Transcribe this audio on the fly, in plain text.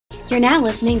You're now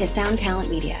listening to Sound Talent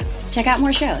Media. Check out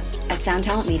more shows at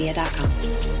soundtalentmedia.com.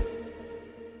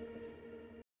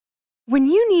 When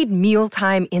you need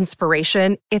mealtime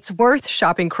inspiration, it's worth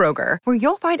shopping Kroger, where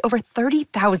you'll find over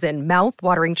 30,000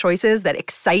 mouth-watering choices that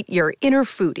excite your inner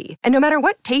foodie. And no matter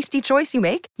what tasty choice you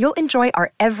make, you'll enjoy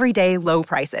our everyday low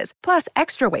prices, plus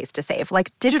extra ways to save,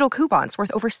 like digital coupons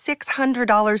worth over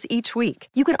 $600 each week.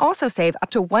 You can also save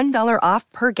up to $1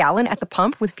 off per gallon at the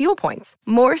pump with fuel points.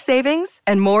 More savings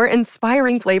and more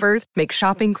inspiring flavors make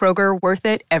shopping Kroger worth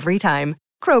it every time.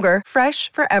 Kroger,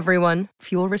 fresh for everyone.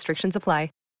 Fuel restrictions apply.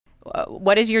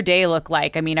 What does your day look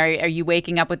like? I mean, are you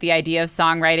waking up with the idea of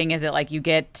songwriting? Is it like you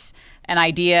get an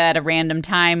idea at a random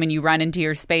time and you run into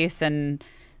your space and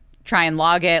try and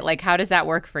log it? Like, how does that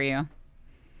work for you?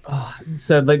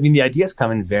 The ideas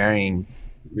come in varying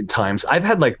times. I've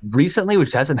had recently,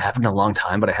 which hasn't happened in a long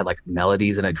time, but I had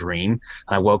melodies in a dream.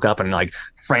 And I woke up and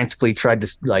frantically tried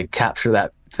to capture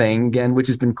that thing again, which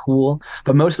has been cool.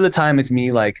 But most of the time it's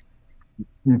me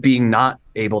being not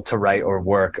able to write or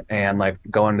work and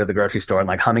going to the grocery store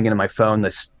and humming into my phone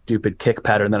this stupid kick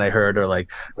pattern that I heard, or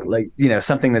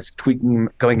something that's tweaking,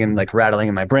 going and rattling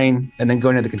in my brain, and then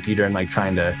going to the computer and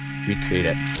trying to recreate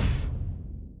it.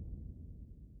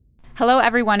 Hello,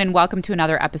 everyone, and welcome to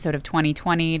another episode of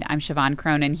 2020. I'm Siobhan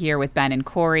Cronin here with Ben and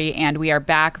Corey, and we are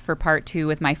back for part 2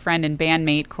 with my friend and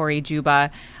bandmate, Corey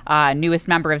Juba, newest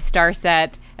member of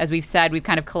Starset. As we've said, we've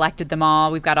kind of collected them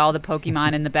all. We've got all the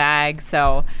Pokemon in the bag,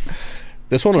 so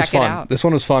this one was check it fun. out. This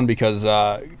one was fun because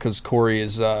Corey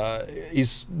is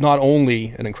he's not only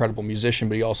an incredible musician,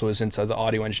 but he also is into the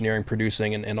audio engineering,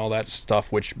 producing, and all that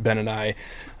stuff, which Ben and I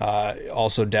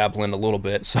also dabble in a little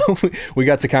bit. So we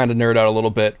got to kind of nerd out a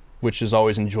little bit, which is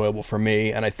always enjoyable for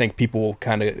me. And I think people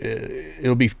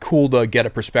it'll be cool to get a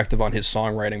perspective on his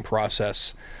songwriting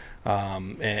process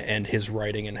and his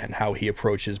writing and how he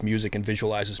approaches music and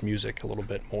visualizes music a little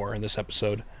bit more in this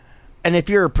episode. And if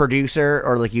you're a producer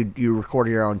or you record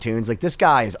your own tunes, this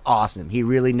guy is awesome. He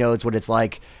really knows what it's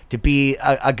like to be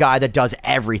a guy that does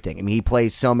everything. I mean, he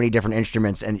plays so many different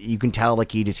instruments, and you can tell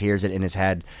he just hears it in his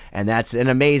head. And that's an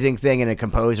amazing thing in a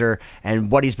composer,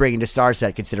 and what he's bringing to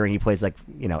Starset, considering he plays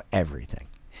everything.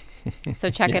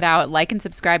 So check it out. Like and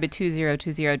subscribe at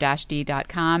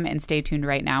 2020-d.com, and stay tuned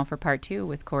right now for part 2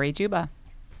 with Corey Juba.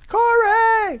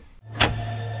 Corey!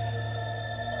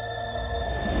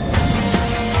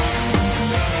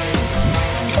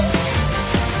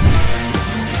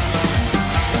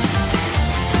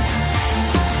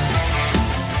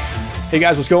 Hey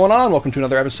guys, what's going on? Welcome to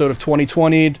another episode of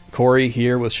 2020. Corey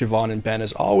here with Siobhan and Ben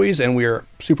as always, and we are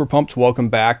super pumped to welcome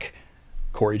back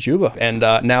Corey Juba. And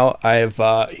now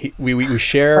we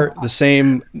share the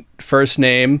same first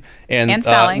name and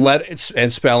spelling.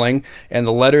 And spelling, and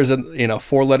the letters,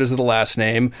 4 letters of the last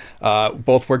name.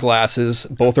 Both wear glasses,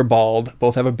 both are bald,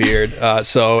 both have a beard.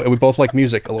 So we both like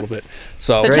music a little bit.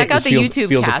 So check out the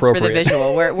YouTube cast for the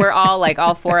visual. We're all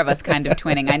all 4 of us kind of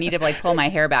twinning. I need to pull my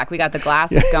hair back. We got the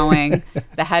glasses going,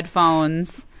 the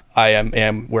headphones. I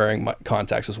am wearing my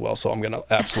contacts as well, so I'm gonna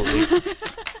absolutely.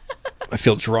 I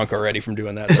feel drunk already from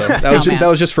doing that. So that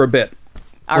was just for a bit.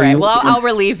 All right. Well, I'll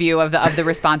relieve you of the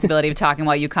responsibility of talking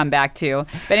while you come back too.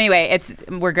 But anyway,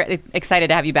 we're excited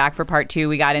to have you back for part 2.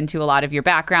 We got into a lot of your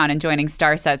background and joining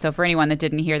Starset. So for anyone that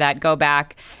didn't hear that, go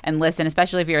back and listen.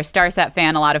 Especially if you're a Starset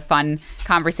fan, a lot of fun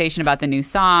conversation about the new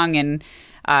song and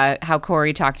how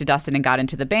Corey talked to Dustin and got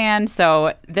into the band.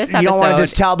 So this episode, you don't want to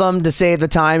just tell them to save the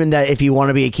time, and that if you want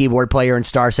to be a keyboard player in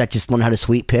Starset, just learn how to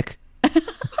sweep pick.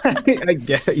 I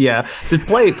guess, yeah. Just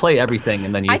play everything,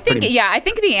 and then you. I think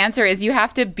the answer is you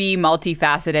have to be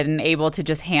multifaceted and able to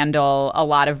just handle a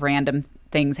lot of random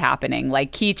things happening,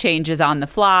 like key changes on the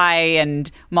fly and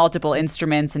multiple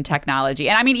instruments and technology.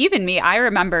 And I mean, even me, I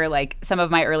remember some of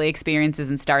my early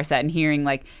experiences in Starset and hearing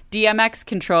DMX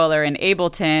controller and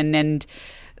Ableton and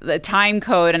the time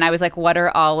code, and I was like, what are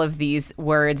all of these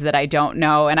words that I don't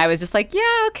know? And I was just like,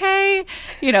 yeah, okay,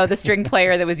 the string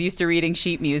player that was used to reading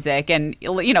sheet music. And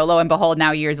lo and behold,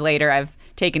 now years later, I've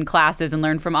taken classes and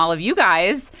learned from all of you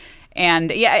guys. And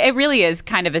yeah, it really is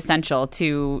kind of essential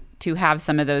to have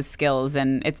some of those skills,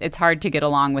 and it's hard to get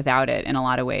along without it in a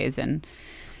lot of ways. And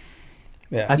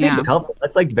yeah, I think it's helpful.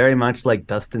 That's very much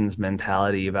Dustin's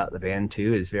mentality about the band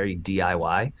too, is very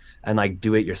DIY and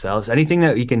do it yourselves. Anything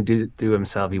that he can do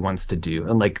himself, he wants to do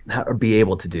and or be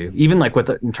able to do. Even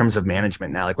in terms of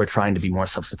management now, we're trying to be more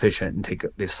self-sufficient and take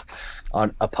this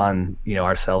upon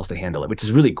ourselves to handle it, which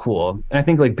is really cool. And I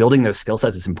think building those skill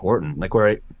sets is important.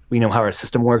 We know how our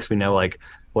system works. We know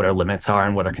what our limits are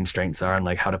and what our constraints are and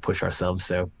how to push ourselves.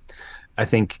 So I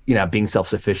think, being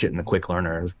self-sufficient and a quick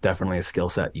learner is definitely a skill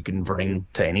set you can bring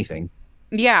to anything.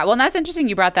 Yeah, well, and that's interesting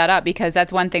you brought that up because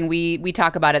that's one thing we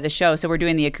talk about at the show. So we're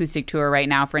doing the acoustic tour right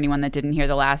now for anyone that didn't hear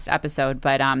the last episode.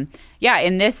 But yeah,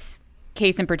 in this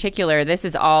case in particular, this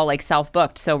is all like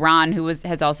self-booked. So Ron, who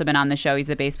has also been on the show, he's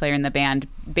the bass player in the band,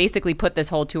 basically put this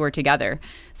whole tour together.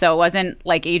 So it wasn't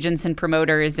like agents and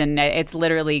promoters, and it's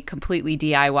literally completely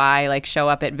DIY, like show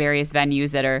up at various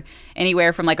venues that are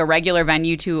anywhere from like a regular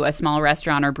venue to a small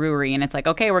restaurant or brewery. And it's like,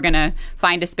 okay, we're going to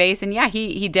find a space. And yeah,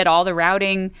 he did all the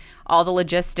routing, all the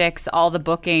logistics, all the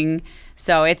booking.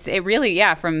 So it really,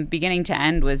 yeah, from beginning to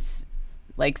end was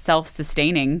like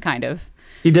self-sustaining kind of.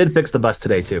 He did fix the bus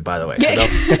today too, by the way. So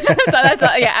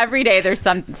yeah, every day there's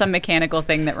some mechanical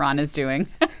thing that Ron is doing.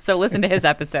 So listen to his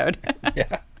episode.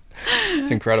 Yeah, it's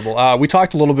incredible. We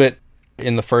talked a little bit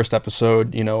in the first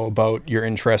episode, about your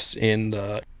interests in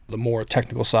the more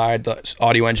technical side, the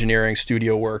audio engineering,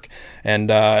 studio work.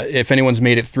 And if anyone's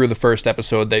made it through the first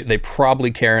episode, they probably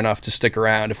care enough to stick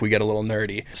around if we get a little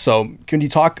nerdy. So can you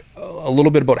talk a little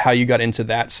bit about how you got into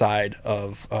that side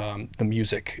of the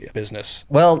music business?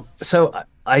 Well, so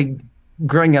I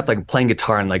growing up, like playing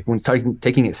guitar and like when starting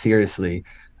taking it seriously,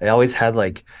 I always had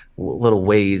like little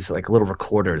ways, like little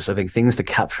recorders, I think things to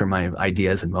capture my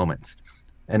ideas and moments.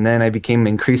 And then I became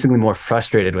increasingly more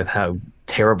frustrated with how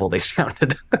terrible they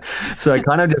sounded. So I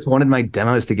kind of just wanted my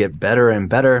demos to get better and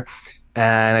better.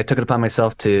 And I took it upon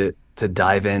myself to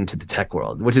dive into the tech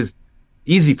world, which is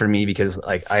easy for me because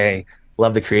like I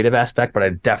love the creative aspect, but I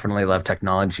definitely love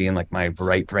technology, and like my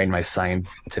right brain, my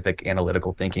scientific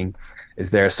analytical thinking is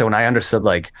there. So when I understood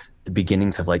like the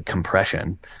beginnings of like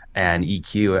compression and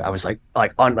EQ, I was like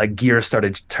on like gears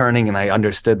started turning, and I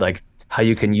understood like how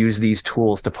you can use these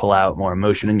tools to pull out more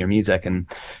emotion in your music and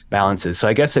balances. So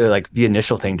I guess like the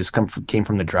initial thing just came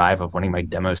from the drive of wanting my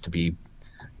demos to be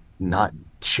not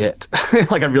shit.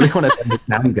 Like I really want to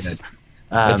sound good.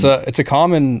 It's a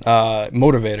common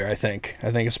motivator, I think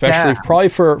especially probably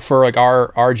for like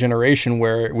our generation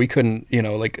where we couldn't,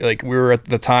 like we were at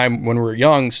the time when we were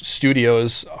young,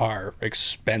 studios are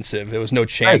expensive. There was no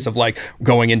chance of like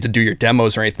going in to do your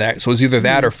demos or anything. So it was either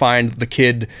that or find the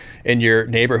kid in your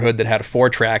neighborhood that had a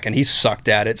 4-track and he sucked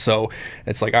at it. So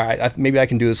it's like, all right, maybe I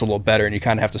can do this a little better. And you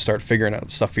kind of have to start figuring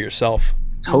out stuff for yourself.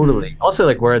 Totally. Also,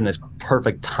 like we're in this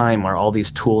perfect time where all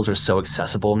these tools are so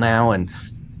accessible now, and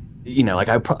like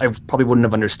I probably wouldn't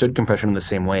have understood compression in the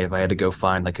same way if I had to go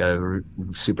find like a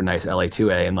super nice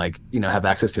LA2A and like, have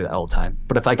access to it all the time.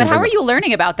 But if I can. But how are you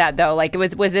learning about that though? Like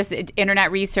was this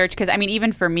internet research? Because I mean,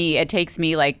 even for me, it takes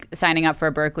me like signing up for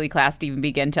a Berklee class to even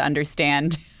begin to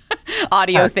understand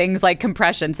audio things like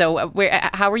compression. So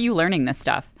how are you learning this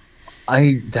stuff?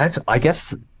 I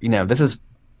guess, this is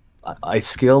a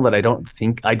skill that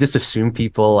I just assume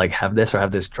people like have this or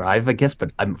have this drive, I guess,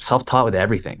 but I'm self-taught with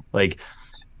everything. Like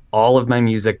all of my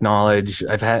music knowledge,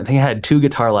 I think I had 2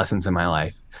 guitar lessons in my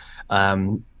life.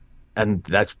 And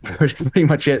that's pretty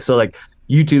much it. So like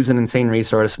YouTube's an insane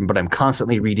resource, but I'm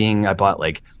constantly reading. I bought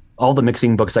like all the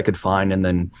mixing books I could find and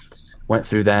then went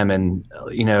through them and,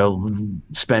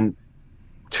 spent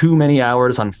too many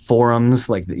hours on forums,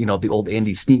 like, the old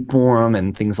Andy Sneap forum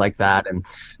and things like that.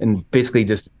 And basically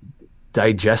just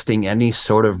digesting any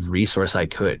sort of resource I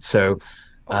could. So,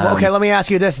 okay, let me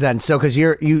ask you this then. So, because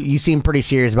you seem pretty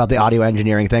serious about the audio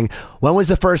engineering thing. When was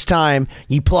the first time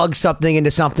you plugged something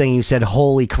into something and you said,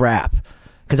 "Holy crap"?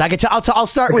 Because I could I'll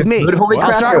start with me. Good holy crap.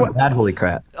 I'll start with bad holy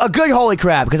crap. A good holy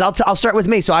crap. Because I'll start with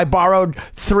me. So I borrowed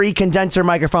 3 condenser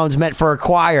microphones meant for a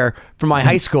choir from my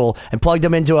high school and plugged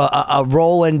them into a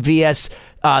Roland VS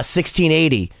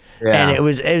 1680. Yeah. And it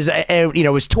was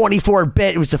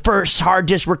 24-bit. It was the first hard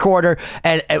disk recorder,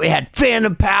 and it had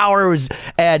phantom power.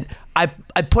 And I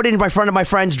put it in front of my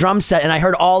friend's drum set, and I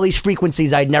heard all these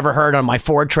frequencies I'd never heard on my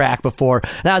 4-track before.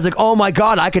 And I was like, oh my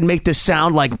God, I can make this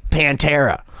sound like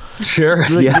Pantera. Sure.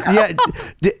 Yeah.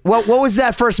 What was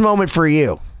that first moment for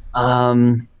you?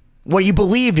 When you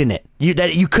believed in it,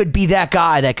 that you could be that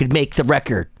guy that could make the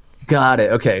record. Got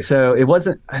it. Okay. So it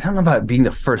wasn't, I don't know about being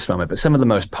the first moment, but some of the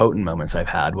most potent moments I've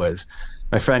had was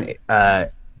my friend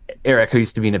Eric, who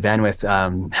used to be in a band with,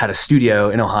 had a studio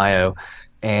in Ohio,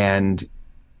 and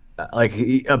like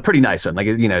a pretty nice one. Like,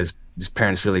 his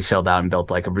parents really shelled out and built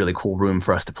like a really cool room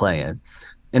for us to play in.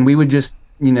 And we would just,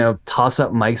 toss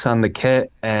up mics on the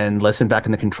kit and listen back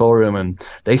in the control room, and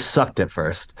they sucked at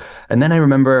first. And then I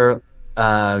remember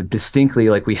distinctly,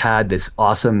 like we had this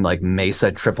awesome like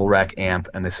Mesa triple rec amp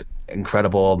and this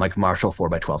incredible Mike Marshall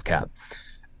 4x12 cab,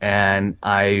 and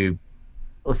I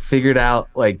figured out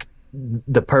like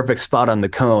the perfect spot on the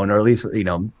cone, or at least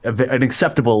an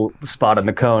acceptable spot on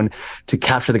the cone to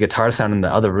capture the guitar sound in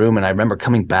the other room. And I remember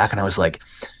coming back and I was like,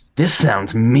 this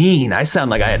sounds mean. I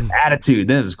sound like I had attitude.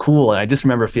 This is cool. And I just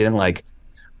remember feeling like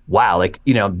wow, like,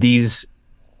 these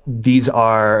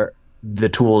are the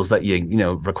tools that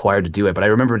you required to do it. But I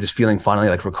remember just feeling finally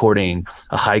like recording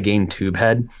a high gain tube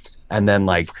head and then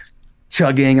like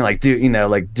chugging and like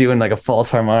doing like a false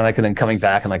harmonic and then coming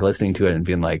back and like listening to it and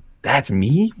being like, that's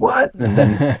me? What? And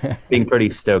then being pretty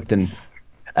stoked. And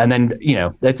then,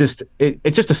 that just,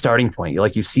 it's just a starting point.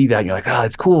 Like you see that and you're like, oh,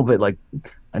 it's cool, but like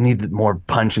I need more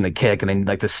punch in the kick. And then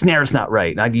like the snare's not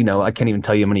right. And I can't even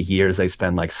tell you how many years I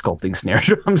spend like sculpting snare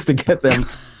drums to get them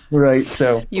right.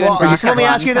 So, so let me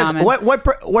ask you this.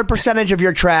 What percentage of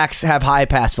your tracks have high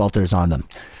pass filters on them?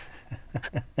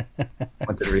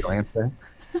 What's the real answer?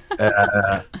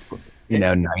 90.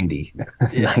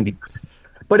 90%.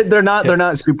 But they're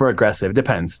not super aggressive. It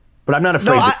depends. But I'm not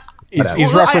afraid. No,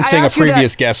 he's referencing a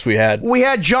previous guest we had. We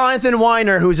had Jonathan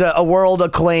Weiner, who's a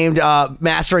world-acclaimed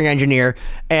mastering engineer,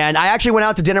 and I actually went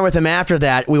out to dinner with him after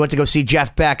that. We went to go see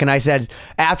Jeff Beck, and I said,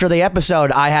 after the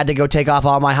episode, I had to go take off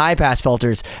all my high-pass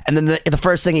filters. And then the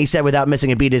first thing he said without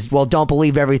missing a beat is, well, don't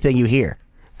believe everything you hear.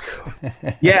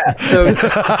 Yeah, so like,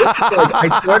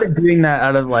 I started doing that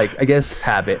out of like, I guess,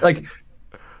 habit. Like,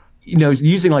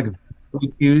 using like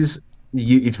EQs,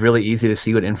 it's really easy to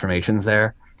see what information's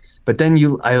there. But then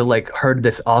I like heard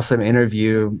this awesome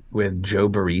interview with Joe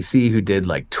Barresi, who did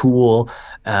like Tool,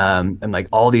 and like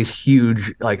all these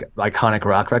huge like iconic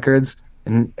rock records,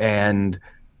 and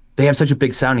they have such a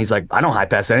big sound. He's like, I don't high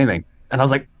pass anything. And I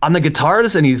was like, on the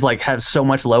guitars, and he's like, has so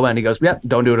much low end. He goes, yeah,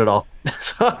 don't do it at all.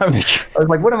 So I was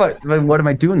like, what am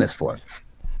I doing this for?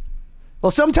 Well,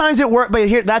 sometimes it works, but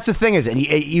here, that's the thing is, and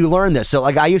you learn this. So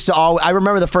like I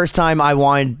remember the first time I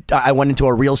went into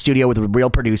a real studio with a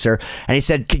real producer, and he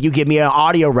said, can you give me an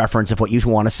audio reference of what you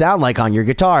want to sound like on your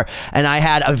guitar? And I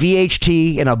had a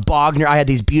VHT and a Bogner. I had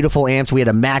these beautiful amps. We had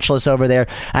a Matchless over there.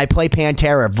 And I play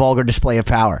Pantera, Vulgar Display of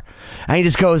Power. And he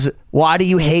just goes, why do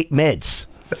you hate mids?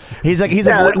 He's like,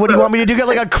 what do you want me to do? Get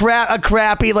like a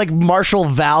crappy like Marshall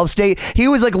valve state? He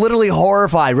was like literally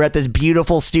horrified. We're at this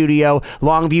beautiful studio,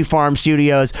 Longview Farm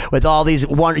Studios, with all these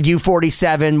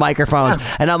U47 microphones,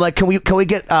 and I'm like, can we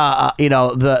get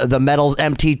the metal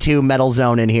MT2 Metal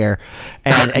Zone in here,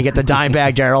 and get the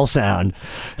Dimebag Darrell sound?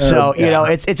 So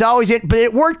it's always but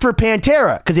it worked for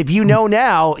Pantera, because if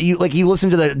now you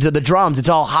listen to the drums, it's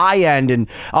all high end, and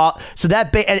so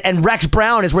that and Rex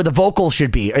Brown is where the vocal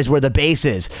should be, is where the bass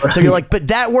is. So you're like, but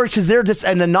that works because they're just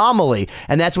an anomaly.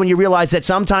 And that's when you realize that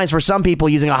sometimes for some people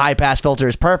using a high pass filter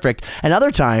is perfect, and other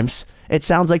times it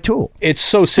sounds like Tool. It's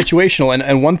so situational.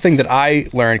 And one thing that I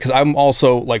learned, because I'm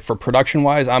also like, for production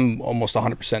wise, I'm almost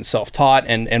 100% self-taught,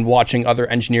 and watching other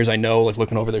engineers I know, like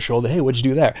looking over their shoulder, hey, what'd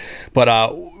you do there?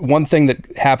 But one thing that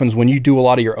happens when you do a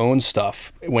lot of your own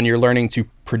stuff, when you're learning to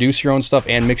produce your own stuff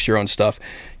and mix your own stuff,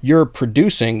 you're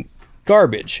producing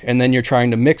garbage, and then you're trying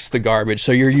to mix the garbage.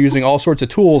 So you're using all sorts of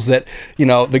tools that,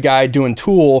 the guy doing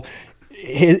Tool,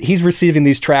 he's receiving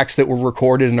these tracks that were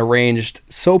recorded and arranged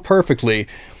so perfectly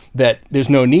that there's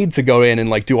no need to go in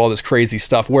and like do all this crazy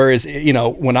stuff. Whereas,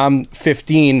 when I'm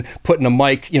 15, putting a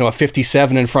mic, a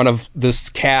 57 in front of this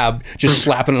cab, just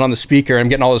slapping it on the speaker, I'm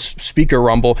getting all this speaker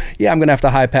rumble. Yeah, I'm going to have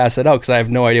to high pass it out because I have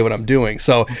no idea what I'm doing.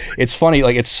 So it's funny,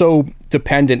 like it's so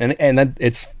dependent, and then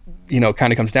it's,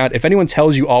 kind of comes down. If anyone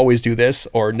tells you always do this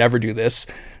or never do this,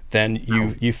 then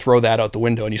you throw that out the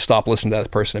window and you stop listening to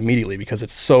that person immediately, because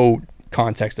it's so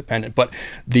context dependent. But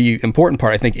the important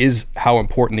part, I think, is how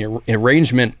important the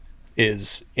arrangement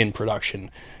is in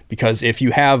production. Because if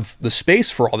you have the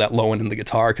space for all that low end in the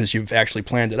guitar because you've actually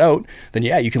planned it out, then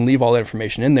yeah, you can leave all that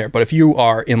information in there. But if you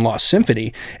are in Lost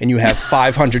Symphony and you have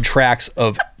 500 tracks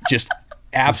of just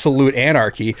absolute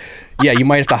anarchy, yeah, you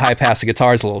might have to high pass the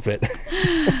guitars a little bit.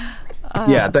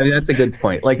 Yeah, that's a good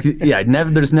point. Like, yeah,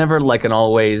 there's never like an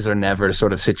always or never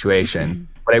sort of situation.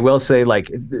 But I will say, like,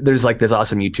 there's like this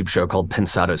awesome YouTube show called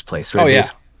Pensado's Place. Oh yeah.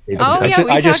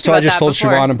 I just told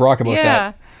Siobhan and Brock about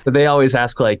that. So they always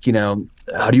ask, like,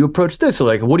 how do you approach this? So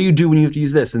like, what do you do when you have to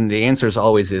use this? And the answer is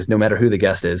always no matter who the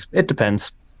guest is, it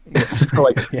depends. So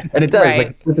like, and it does. Right.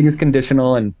 Like, everything is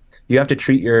conditional, and you have to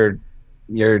treat your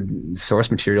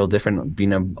source material different,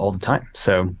 all the time.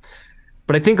 So.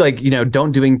 But I think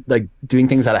doing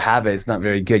things out of habit is not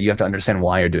very good. You have to understand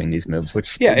why you're doing these moves.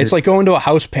 It's like going to a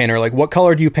house painter. Like, what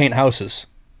color do you paint houses?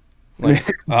 Like,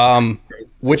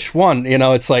 which one?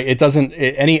 It's like, it doesn't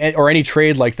any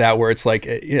trade like that where it's like,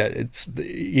 it's,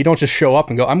 you don't just show up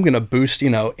and go, I'm going to boost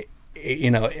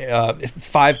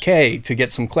 5K to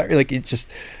get some clarity. Like, it's just,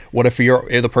 what if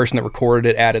you're the person that recorded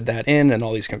it, added that in, and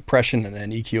all these compression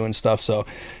and EQ and stuff. So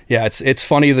yeah, it's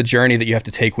funny, the journey that you have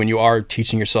to take when you are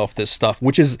teaching yourself this stuff,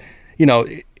 which is, you know,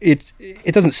 it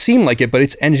doesn't seem like it, but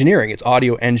it's engineering. It's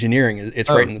audio engineering.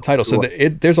 It's right in the title. Sure. So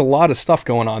there's a lot of stuff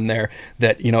going on there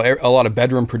that, you know, a lot of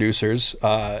bedroom producers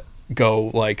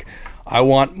go like, I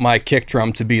want my kick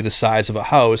drum to be the size of a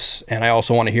house, and I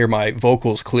also want to hear my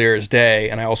vocals clear as day,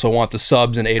 and I also want the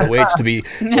subs and 808s to be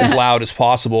as loud as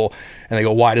possible. And they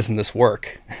go, why doesn't this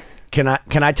work? Can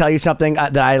I tell you something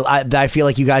that I feel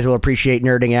like you guys will appreciate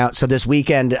nerding out? So this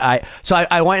weekend, I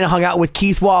went and hung out with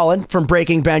Keith Wallen from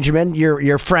Breaking Benjamin,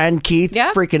 your friend Keith.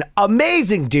 Yeah. Freaking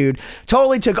amazing dude.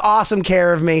 Totally took awesome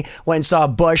care of me. Went and saw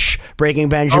Bush, Breaking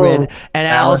Benjamin, and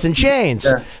Alice in Chains.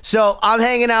 Yeah. So I'm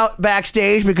hanging out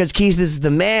backstage because Keith is the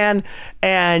man,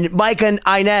 and Micah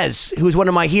Inez, who's one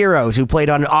of my heroes, who played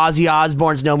on Ozzy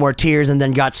Osbourne's No More Tears and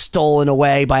then got stolen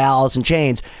away by Alice in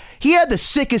Chains. He had the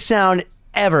sickest sound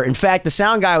ever. In fact, the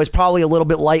sound guy was probably a little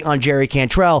bit light on Jerry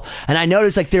Cantrell, and I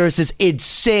noticed like there was this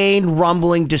insane,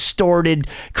 rumbling, distorted,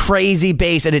 crazy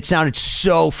bass, and it sounded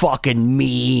so fucking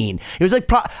mean. It was like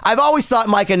I've always thought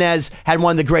Mike Inez had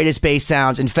one of the greatest bass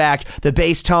sounds. In fact, the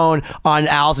bass tone on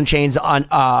Alice in Chains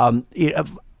on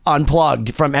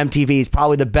Unplugged from MTV is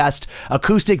probably the best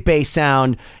acoustic bass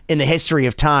sound in the history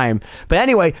of time. But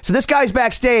anyway, so this guy's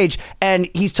backstage and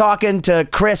he's talking to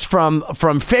Chris from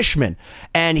Fishman,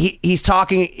 and he's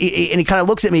talking and he kind of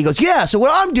looks at me. He goes, "Yeah, so what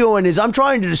I'm doing is I'm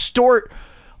trying to distort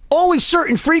only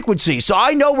certain frequencies. So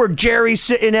I know where Jerry's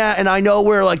sitting at, and I know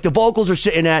where like the vocals are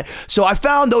sitting at. So I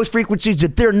found those frequencies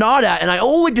that they're not at, and I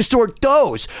only distort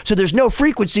those. So there's no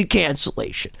frequency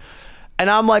cancellation." And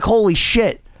I'm like, holy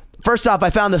shit. First off, I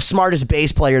found the smartest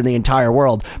bass player in the entire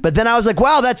world. But then I was like,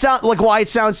 wow, that sounds like why it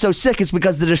sounds so sick is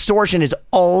because the distortion is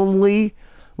only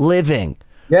living.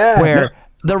 Yeah. Where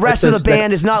the rest of the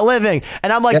band is not living.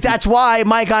 And I'm like, that's why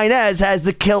Mike Inez has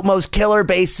the most killer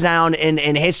bass sound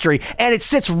in history. And it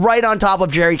sits right on top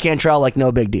of Jerry Cantrell like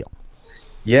no big deal.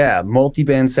 Yeah,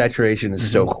 multi-band saturation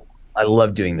is so cool. I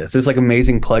love doing this. There's like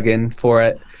amazing plugin for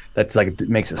it that's like it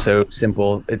makes it so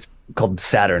simple. It's called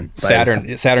Saturn. Saturn.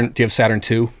 Do you have Saturn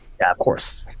 2? Yeah, of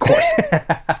course.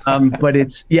 But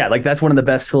it's, like that's one of the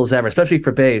best tools ever, especially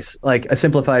for bass. Like a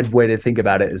simplified way to think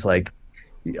about it is like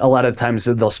a lot of times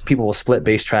people will split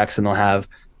bass tracks and they'll have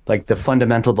like the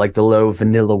fundamental, like the low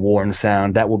vanilla warm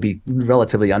sound that will be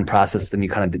relatively unprocessed, and you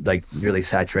kind of like really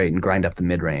saturate and grind up the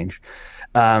mid range.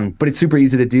 But it's super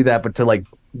easy to do that, but to like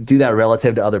do that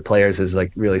relative to other players is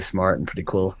like really smart and pretty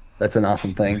cool. That's an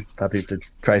awesome thing. Probably to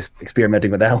try experimenting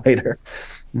with that later.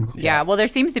 Yeah, well, there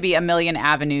seems to be a million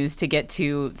avenues to get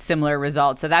to similar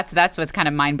results. So that's what's kind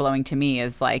of mind-blowing to me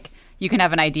is like you can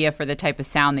have an idea for the type of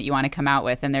sound that you want to come out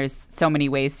with, and there's so many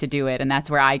ways to do it. And that's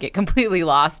where I get completely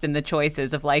lost in the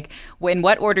choices of like, in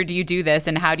what order do you do this,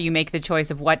 and how do you make the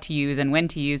choice of what to use and when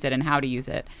to use it and how to use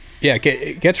it? Yeah,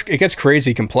 it gets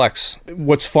crazy complex.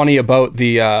 What's funny about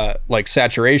the like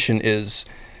saturation is,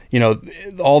 you know,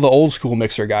 all the old school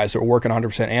mixer guys that were working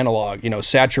 100% analog, you know,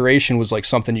 saturation was like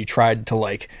something you tried to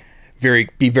like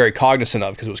be very cognizant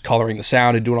of because it was coloring the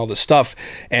sound and doing all this stuff.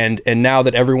 And now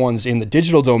that everyone's in the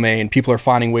digital domain, people are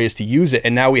finding ways to use it.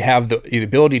 And now we have the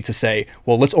ability to say,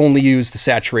 well, let's only use the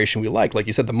saturation we like. Like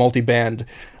you said, the multi-band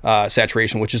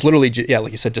saturation, which is literally,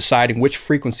 like you said, deciding which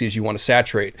frequencies you want to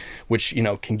saturate, which, you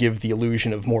know, can give the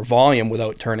illusion of more volume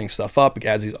without turning stuff up. It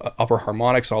adds these upper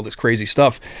harmonics and all this crazy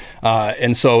stuff.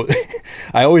 And so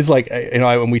I always like, you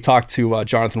know, when we talked to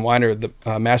Jonathan Weiner, the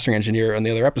mastering engineer on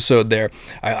the other episode there,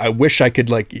 I wish I could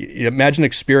like imagine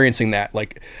experiencing that,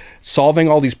 like solving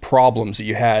all these problems that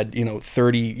you had, you know,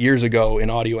 30 years ago in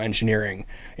audio engineering,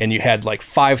 and you had like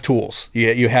 5 tools.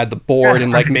 You had the board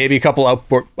and like maybe a couple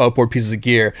outboard pieces of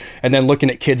gear, and then looking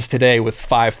at kids today with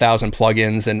 5,000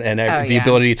 plugins and the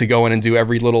ability to go in and do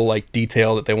every little like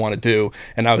detail that they want to do.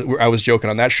 And I was joking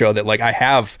on that show that like I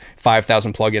have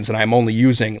 5,000 plugins and I'm only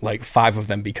using like 5 of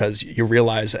them because you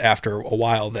realize after a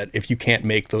while that if you can't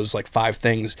make those like 5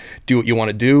 things do what you want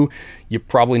to do, you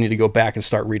probably need to go back and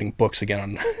start reading books again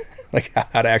on like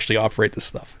how to actually operate this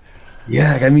stuff.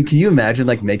 Yeah, I mean, can you imagine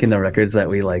like making the records that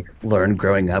we like learned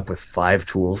growing up with 5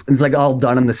 tools? It's like all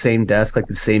done on the same desk, like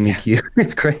the same EQ.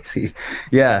 It's crazy.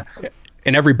 Yeah.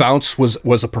 And every bounce was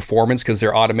a performance because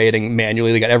they're automating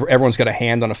manually. They got everyone's got a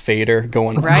hand on a fader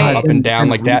going up and down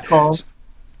like that.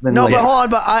 But hold on,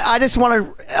 but I just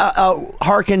want to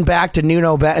harken back to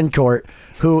Nuno Betancourt,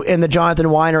 who in the Jonathan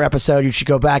Weiner episode you should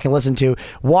go back and listen to,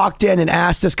 walked in and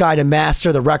asked this guy to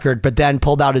master the record, but then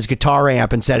pulled out his guitar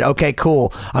amp and said, okay,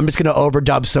 cool, I'm just going to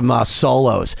overdub some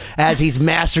solos as he's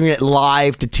mastering it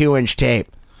live to 2-inch tape.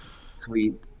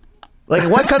 Sweet. Like,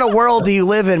 what kind of world do you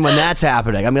live in when that's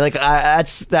happening? I mean, like,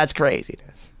 that's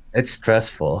craziness. It's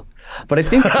stressful. But I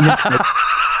think...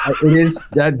 It is,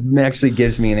 that actually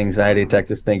gives me an anxiety attack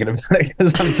just thinking about it,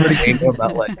 because I'm pretty anal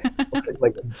about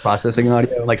like processing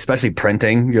audio, like especially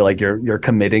printing. You're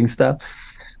committing stuff,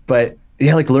 but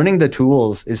yeah, like learning the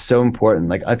tools is so important.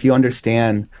 Like if you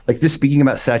understand, like just speaking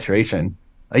about saturation,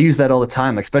 I use that all the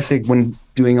time, like, especially when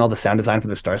doing all the sound design for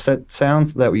the Starset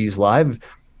sounds that we use live.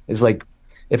 Is like,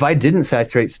 if I didn't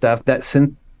saturate stuff, that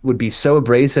synth would be so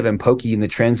abrasive and pokey, and the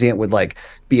transient would like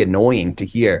be annoying to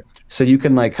hear. So you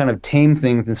can like kind of tame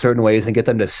things in certain ways and get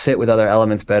them to sit with other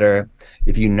elements better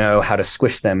if you know how to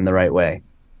squish them the right way.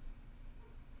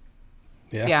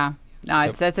 Yeah.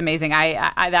 No, that's amazing.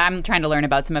 I'm trying to learn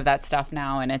about some of that stuff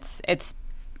now, and it's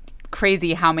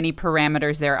crazy how many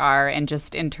parameters there are, and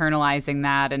just internalizing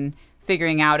that and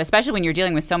figuring out, especially when you're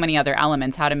dealing with so many other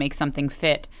elements, how to make something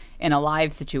fit in a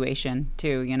live situation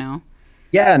too, you know?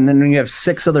 Yeah, and then when you have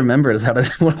 6 other members, how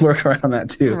to work around that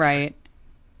too. Right.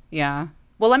 Yeah.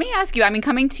 Well, let me ask you, I mean,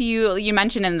 coming to you, you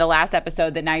mentioned in the last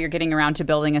episode that now you're getting around to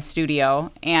building a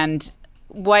studio, and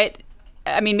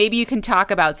maybe you can talk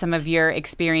about some of your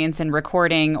experience in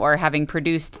recording or having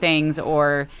produced things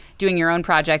or doing your own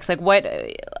projects. Like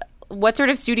what sort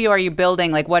of studio are you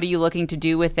building? Like, what are you looking to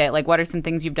do with it? Like, what are some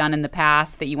things you've done in the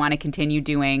past that you want to continue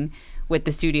doing with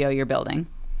the studio you're building?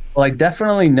 Well, I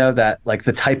definitely know that like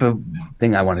the type of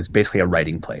thing I want is basically a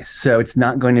writing place. So it's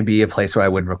not going to be a place where I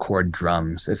would record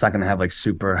drums. It's not going to have like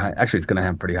super high, actually it's going to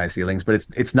have pretty high ceilings, but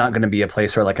it's not going to be a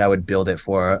place where like I would build it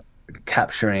for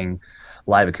capturing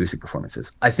live acoustic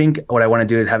performances. I think what I want to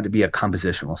do is have it to be a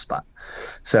compositional spot.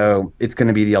 So it's going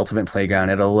to be the ultimate playground.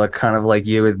 It'll look kind of like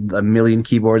you with a million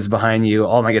keyboards behind you,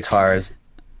 all my guitars.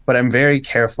 But I'm very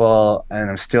careful, and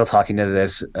I'm still talking to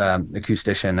this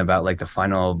acoustician about like the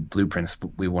final blueprints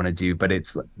we want to do, but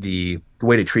it's the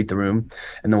way to treat the room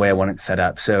and the way I want it set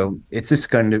up. So it's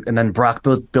just going to, and then Brock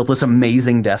built this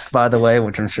amazing desk, by the way,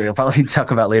 which I'm sure you'll probably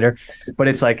talk about later. But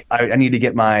it's like, I need to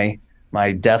get my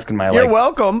desk and my You're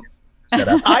welcome. Set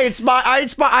up.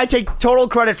 I take total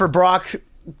credit for Brock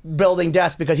building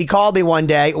desk, because he called me one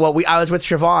day. Well, I was with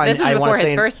Siobhan. This was before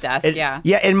his first desk, yeah.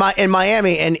 Yeah, in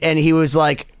Miami, and he was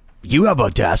like, "You have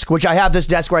a desk," which I have this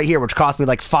desk right here, which cost me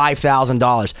like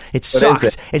 $5,000. It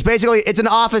sucks. It's an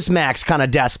Office Max kind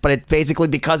of desk, but it's basically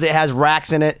because it has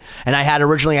racks in it. And I had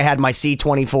my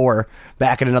C24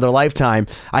 back in another lifetime.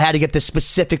 I had to get this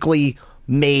specifically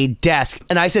made desk,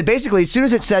 and I said basically as soon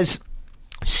as it says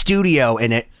studio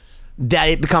in it, that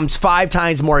it becomes 5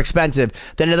 times more expensive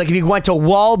than like if you went to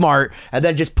Walmart and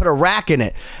then just put a rack in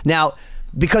it. Now,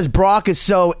 because Brock is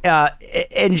so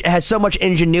has so much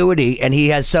ingenuity, and he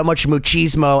has so much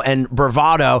machismo and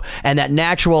bravado and that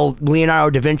natural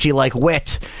Leonardo da Vinci like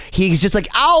wit, he's just like,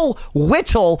 I'll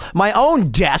whittle my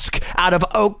own desk out of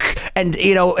oak and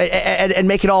and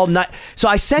make it all nut. So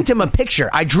I sent him a picture.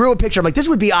 I drew a picture. I'm like, this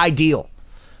would be ideal.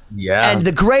 Yeah. And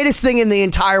the greatest thing in the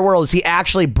entire world is he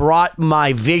actually brought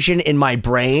my vision in my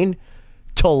brain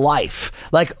to life.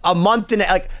 Like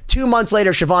 2 months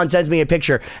later, Siobhan sends me a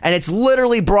picture, and it's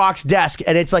literally Brock's desk,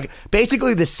 and it's like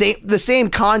basically the same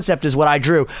concept as what I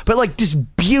drew, but like this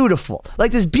beautiful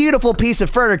piece of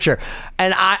furniture.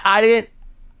 And I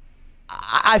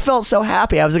felt so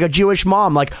happy. I was like a Jewish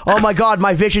mom, like, oh my God,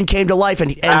 my vision came to life,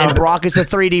 and Brock is a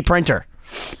 3D printer.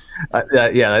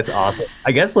 Yeah, that's awesome.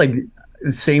 I guess like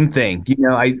same thing.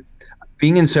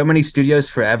 Being in so many studios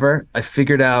forever, I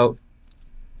figured out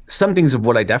some things of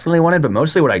what I definitely wanted, but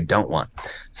mostly what I don't want.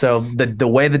 So the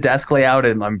way the desk layout,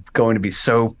 and I'm going to be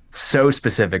so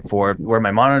specific for where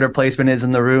my monitor placement is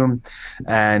in the room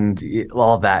and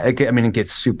all that. It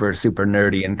gets super, super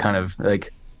nerdy and kind of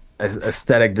like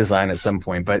aesthetic design at some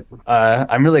point, but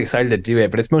I'm really excited to do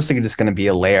it. But it's mostly just going to be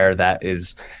a layer that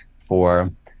is for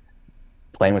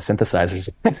playing with synthesizers.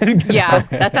 Yeah,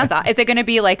 that sounds awesome. Is it going to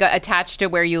be like attached to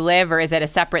where you live, or is it a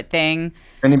separate thing?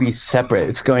 It's going to be separate.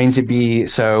 It's going to be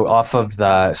so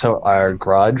our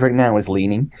garage right now is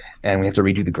leaning, and we have to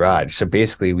redo the garage. So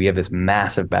basically we have this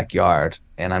massive backyard,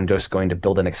 and I'm just going to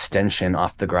build an extension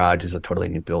off the garage as a totally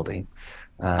new building.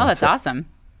 That's awesome.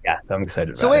 Yeah, so I'm excited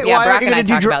about so wait, it. Yeah, Brock and I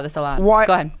talk about this a lot.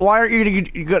 Go ahead. Why aren't you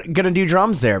going to do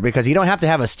drums there? Because you don't have to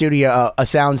have a studio, a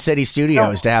Sound City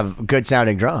Studios to have good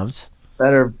sounding drums.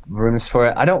 Better rooms for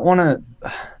it.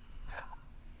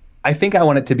 I think I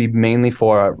want it to be mainly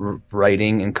for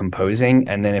writing and composing,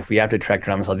 and then if we have to track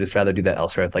drums, I'll just rather do that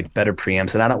elsewhere with like better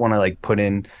preamps. And I don't want to like put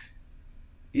in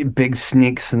big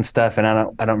sneaks and stuff, and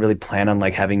I don't really plan on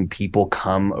like having people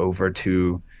come over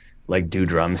to like do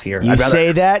drums here. You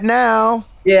say that now.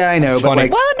 Yeah, I know. It's But funny.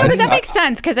 like, Well, no, but that makes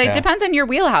sense because it Yeah. depends on your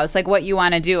wheelhouse, like what you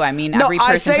want to do. I mean, No, every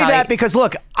I person say probably- that because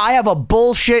look, I have a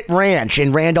bullshit ranch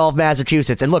in Randolph,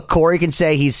 Massachusetts, and look, Corey can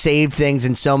say he's saved things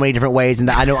in so many different ways, and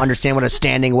that I don't understand what a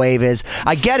standing wave is.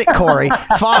 I get it, Corey,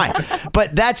 fine.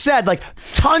 But that said, like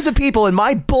tons of people in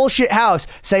my bullshit house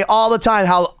say all the time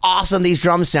how awesome these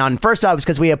drums sound. And first off, it's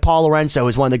because we have Paul Lorenzo,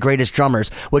 who's one of the greatest drummers,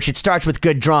 which it starts with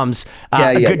good drums,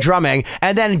 good drumming,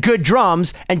 and then good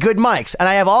drums and good mics. And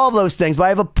I have all of those things, but I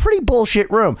have a pretty bullshit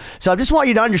room. So I just want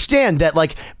you to understand that,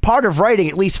 like, part of writing,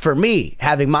 at least for me,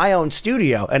 having my own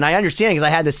studio, and I understand because I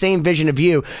had the same vision of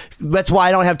you. That's why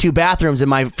I don't have 2 bathrooms, and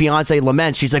my fiance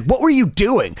laments. She's like, what were you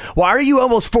doing? Why are you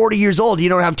almost 40 years old? You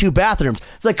don't have 2 bathrooms.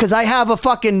 It's like, because I have a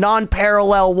fucking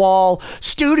non-parallel wall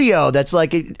studio that's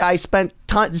like, I spent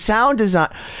sound design.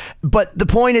 But the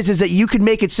point is that you can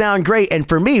make it sound great. And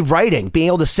for me, writing, being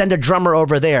able to send a drummer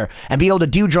over there and be able to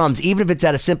do drums, even if it's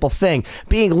at a simple thing,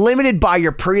 being limited by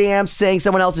your preamps, saying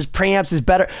someone else's preamps is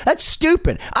better, that's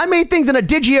stupid. I made things in a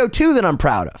Digio 2 that I'm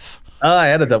proud of. Oh, I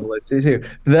had a double it too.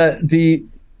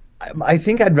 I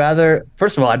think I'd rather.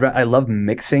 First of all, I love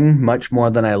mixing much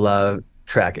more than I love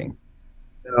tracking.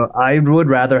 So I would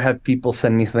rather have people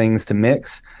send me things to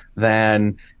mix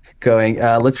than going.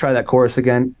 Let's try that chorus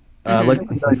again. Let's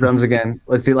do those drums again.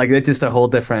 Let's do it's just a whole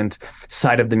different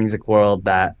side of the music world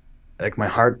that like my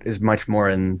heart is much more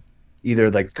in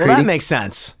either like Well, that makes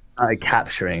sense.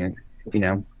 Capturing,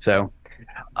 so.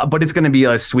 But it's going to be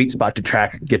a sweet spot to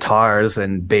track guitars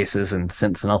and basses and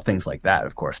synths and all things like that,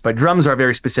 of course. But drums are a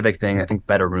very specific thing. I think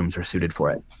better rooms are suited for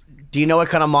it. Do you know what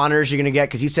kind of monitors you're going to get?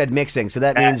 Because you said mixing, so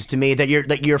that means to me that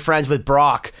you're friends with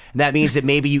Brock. And that means that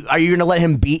maybe are you going to let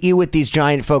him beat you with these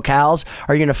giant focals,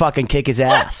 or are you going to fucking kick his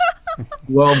ass?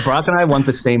 Well, Brock and I want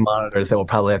the same monitors that we'll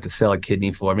probably have to sell a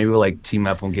kidney for. Maybe we'll team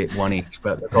up and get one each.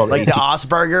 But they're called like the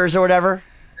Aspergers or whatever.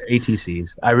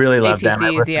 ATCs. I really love them.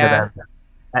 I ATCs, listen to yeah. them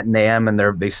at NAMM,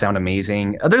 and they sound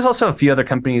amazing. There's also a few other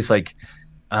companies like,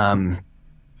 I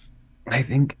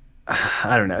think,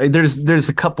 I don't know. There's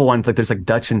a couple ones like there's like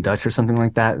Dutch and Dutch or something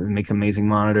like that make amazing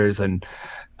monitors, and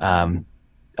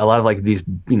a lot of like these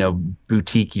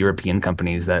boutique European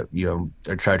companies that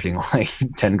are charging like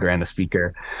 $10,000 a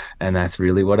speaker, and that's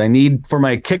really what I need for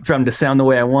my kick drum to sound the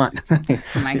way I want. Oh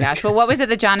my gosh! Well, what was it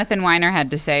that Jonathan Weiner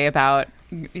had to say about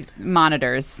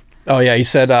monitors? Oh yeah, he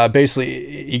said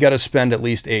basically you got to spend at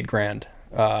least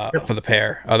 $8,000 for the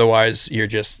pair. Otherwise,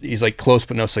 he's like close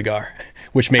but no cigar,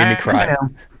 which made me cry.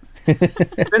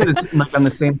 Like on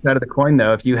the same side of the coin,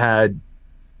 though, if you had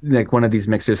like one of these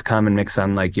mixers come and mix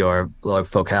on like your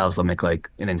focals, they'll make like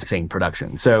an insane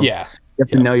production. So yeah, you have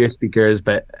to know your speakers.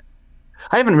 But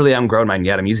I haven't really outgrown mine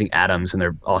yet. I'm using Adams, and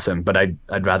they're awesome. But I'd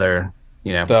rather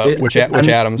which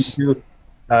Adams?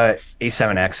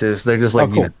 A7Xs. They're just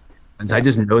like cool. I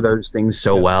just know those things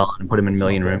so well and put them in a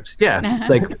million rooms. Yeah,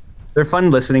 like they're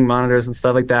fun listening monitors and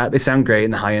stuff like that. They sound great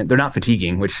in the high end. They're not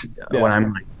fatiguing, which when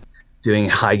I'm like, doing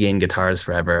high gain guitars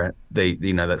forever,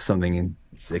 that's something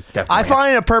they definitely. I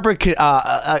find a perfect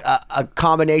a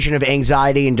combination of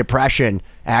anxiety and depression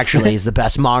actually is the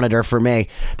best monitor for me,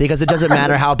 because it doesn't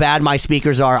matter how bad my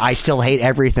speakers are, I still hate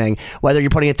everything. Whether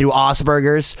you're putting it through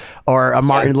Asperger's or a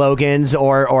Martin Logan's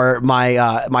or my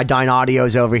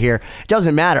Dynaudios over here, it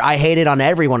doesn't matter. I hate it on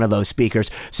every one of those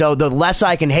speakers. So the less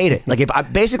I can hate it, like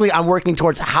I'm working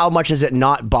towards how much does it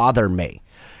not bother me.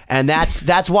 And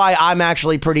that's why I'm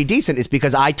actually pretty decent, is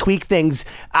because I tweak things.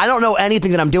 I don't know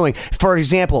anything that I'm doing. For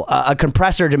example, a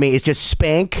compressor to me is just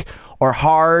spank or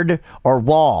hard or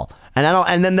wall.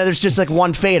 And then there's just like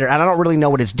one fader, and I don't really know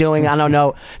what it's doing. I don't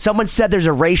know. Someone said there's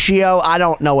a ratio. I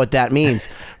don't know what that means.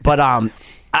 But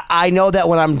I know that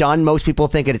when I'm done, most people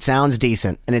think it sounds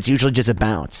decent, and it's usually just a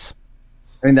bounce.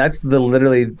 I mean, that's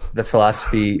literally the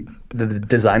philosophy, the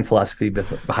design philosophy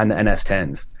behind the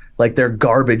NS10s. Like, they're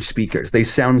garbage speakers. They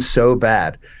sound so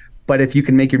bad. But if you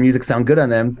can make your music sound good on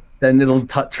them, then it'll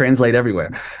translate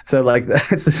everywhere. So, like,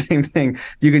 it's the same thing.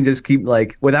 You can just keep,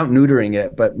 like, without neutering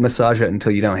it, but massage it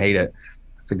until you don't hate it.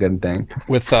 It's a good thing.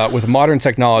 With modern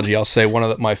technology, I'll say one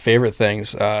of my favorite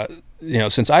things,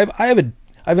 since I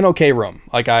have an okay room.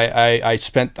 Like I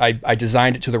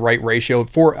designed it to the right ratio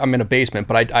I'm in a basement,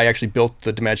 but I actually built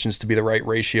the dimensions to be the right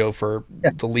ratio for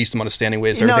the least amount of standing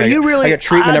waves. No, you really, I got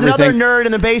treatment, as everything. Another nerd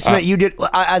in the basement, you did,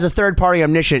 as a third party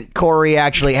omniscient, Corey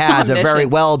actually has a very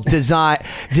well designed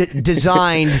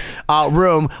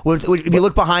room. If you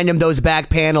look behind him, those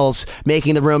back panels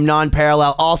making the room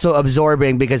non-parallel, also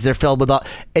absorbing because they're filled with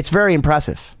it's very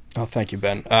impressive. Oh, thank you,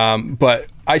 Ben. But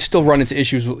I still run into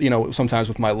issues, sometimes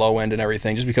with my low end and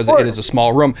everything, just because it is a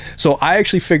small room. So I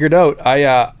actually figured out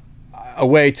a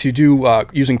way to do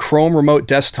using Chrome Remote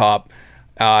Desktop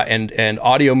and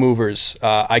audio movers,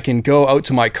 I can go out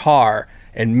to my car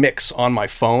and mix on my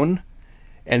phone.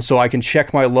 And so I can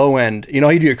check my low end. You know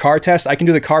how you do your car test? I can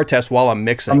do the car test while I'm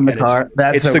mixing.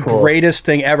 It's so the cool. Greatest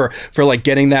thing ever for like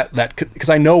getting that because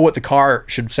I know what the car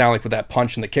should sound like with that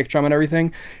punch and the kick drum and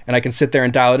everything. And I can sit there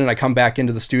and dial it in. I come back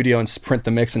into the studio and print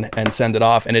the mix and send it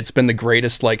off. And it's been the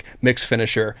greatest like mix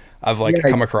finisher I've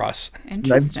come across.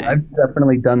 Interesting. I've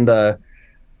definitely done the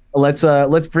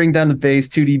let's bring down the bass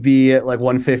 2 dB at like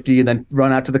 150 and then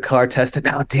run out to the car, test it.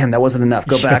 Oh damn, that wasn't enough.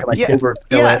 Go back and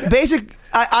it. Basic.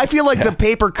 I feel like the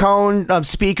paper cone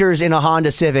speakers in a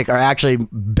Honda Civic are actually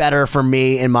better for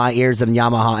me in my ears than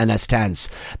Yamaha NS10s.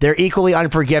 They're equally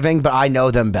unforgiving, but I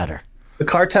know them better. The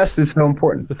car test is so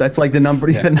important. That's like the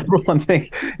number one thing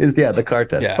is the car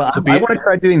test. Yeah. But I want to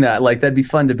try doing that. Like that'd be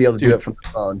fun to be able to do it from the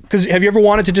phone. Because have you ever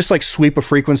wanted to just like sweep a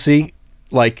frequency,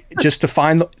 like just to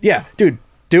find dude.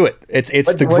 Do it. It's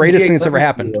the greatest thing that's ever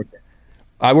happened.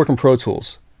 I work in Pro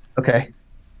Tools. Okay.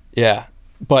 Yeah,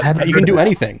 but you can do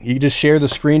anything. You can just share the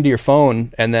screen to your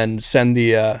phone and then send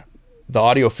the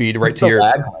audio feed right to your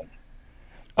lag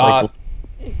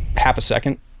half a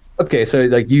second. Okay, so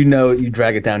like you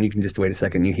drag it down, you can just wait a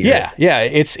second, you hear it. Yeah,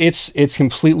 it's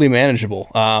completely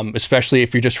manageable. Especially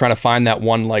if you're just trying to find that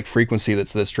one like frequency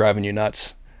that's driving you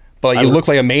nuts. But you look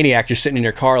like a maniac. You're sitting in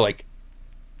your car like.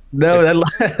 No,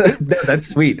 that's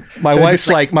sweet. My wife's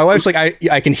like,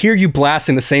 I can hear you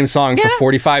blasting the same song for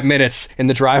 45 minutes in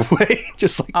the driveway,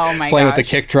 just like playing with the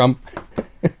kick drum.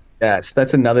 Yes,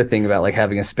 that's another thing about like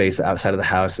having a space outside of the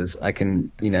house is I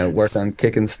can, work on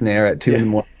kick and snare at 2 in the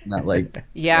morning, not like.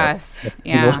 Yes.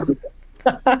 Yeah.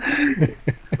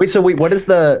 Wait, what is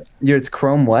it's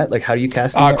Chrome what? Like how do you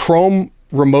cast it? Chrome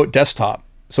remote desktop.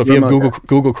 So if you have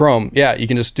Google Chrome, you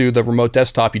can just do the remote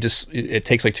desktop. It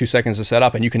takes like 2 seconds to set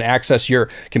up, and you can access your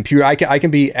computer. I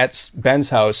can be at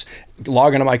Ben's house,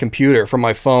 log into my computer from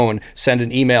my phone, send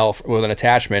an email with an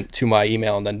attachment to my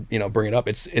email, and then bring it up.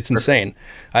 It's insane.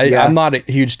 I'm not a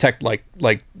huge tech like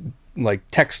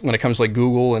text when it comes to like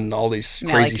Google and all these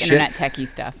crazy like shit. internet techie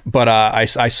stuff. But I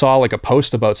saw like a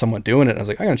post about someone doing it and I was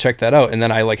like, I'm gonna check that out. And then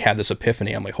I like had this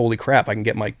epiphany. I'm like, holy crap, I can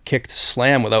get my kick to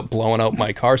slam without blowing out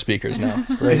my car speakers now.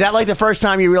 It's great. Is that like the first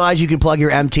time you realized you could plug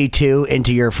your MT2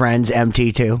 into your friend's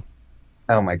MT2?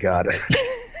 Oh my God.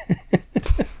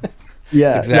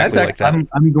 Yeah, it's exactly like that.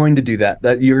 I'm going to do that.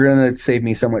 That you're going to save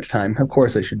me so much time. Of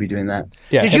course, I should be doing that.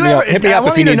 Yeah, hit me up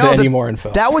if you need any more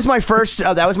info. That was my first.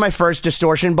 That was my first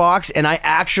distortion box, and I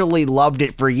actually loved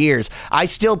it for years. I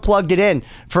still plugged it in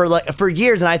for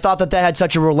years, and I thought that had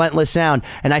such a relentless sound.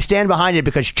 And I stand behind it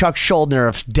because Chuck Schuldiner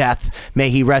of Death, may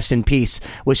he rest in peace,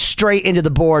 was straight into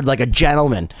the board like a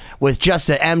gentleman with just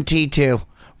an MT2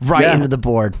 into the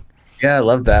board. Yeah, I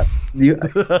love that.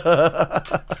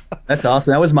 That's awesome.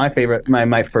 That was my favorite.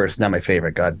 My first, not my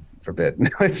favorite. God forbid.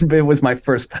 It was my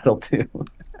first pedal too.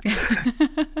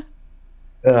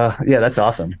 Yeah, that's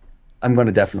awesome. I'm going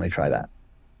to definitely try that.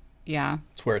 Yeah.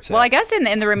 That's where it's at. Well, I guess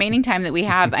in the remaining time that we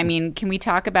have, I mean, can we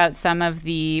talk about some of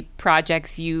the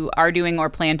projects you are doing or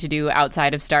plan to do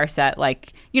outside of Starset,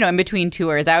 like, in between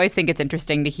tours? I always think it's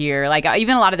interesting to hear, like,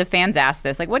 even a lot of the fans ask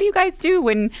this, like, what do you guys do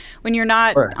when you're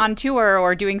not on tour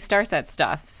or doing Starset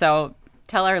stuff? So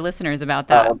tell our listeners about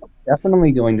that.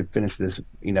 Definitely going to finish this,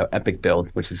 epic build,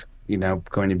 which is,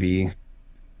 going to be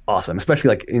awesome, especially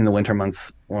like in the winter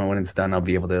months when it's done, I'll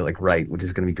be able to like write, which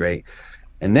is going to be great.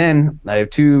 And then I have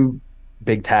 2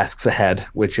 big tasks ahead,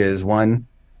 which is one,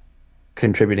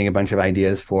 contributing a bunch of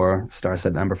ideas for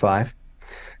Starset number 5.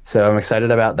 So I'm excited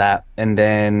about that. And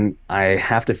then I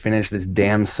have to finish this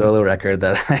damn solo record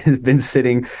that has been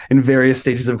sitting in various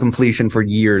stages of completion for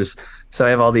years. So I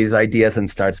have all these ideas and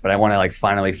starts, but I want to like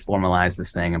finally formalize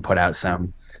this thing and put out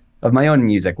some of my own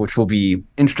music, which will be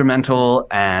instrumental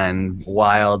and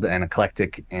wild and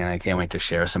eclectic. And I can't wait to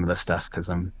share some of this stuff because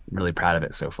I'm really proud of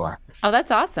it so far. Oh, that's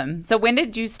awesome. So when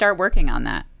did you start working on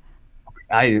that?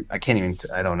 I can't even,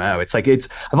 I don't know. It's like, I've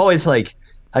always like,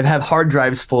 I've had hard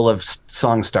drives full of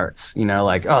song starts,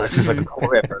 like, oh, this is like a cool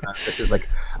riff, or this is like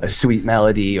a sweet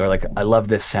melody, or like, I love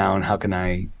this sound. How can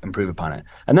I improve upon it?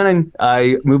 And then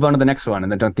I move on to the next one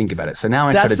and then don't think about it. So now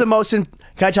that's the most, can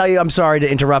I tell you, I'm sorry to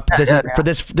interrupt.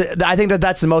 I think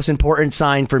that's the most important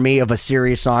sign for me of a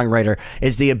serious songwriter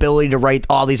is the ability to write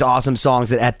all these awesome songs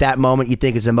that at that moment you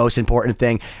think is the most important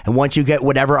thing. And once you get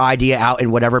whatever idea out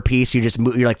in whatever piece,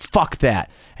 you're like, fuck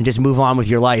that, and just move on with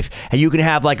your life. And you can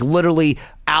have like literally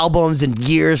albums and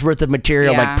years worth of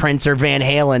material like Prince or Van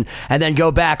Halen, and then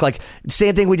go back. Like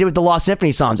same thing we did with the Lost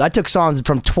Symphony songs. I took songs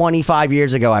from 25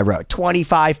 years ago. I wrote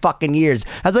 25 fucking years.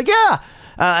 I was like, yeah,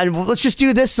 and let's just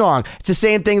do this song. It's the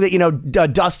same thing that, you know,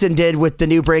 Dustin did with the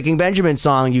new Breaking Benjamin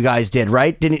song you guys did,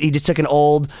 right? Didn't he just took an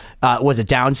old, was it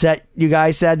Downset, you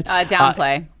guys said?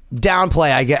 Downplay.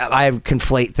 Downplay, I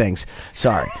conflate things.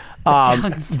 Sorry.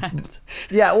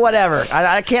 Yeah, whatever.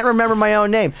 I can't remember my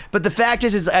own name. But the fact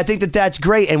is I think that's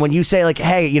great. And when you say, like,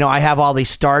 hey, you know, I have all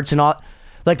these starts and all,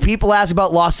 like, people ask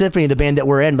about Lost Symphony, the band that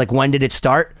we're in, like, when did it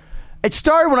start? It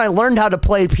started when I learned how to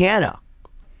play piano.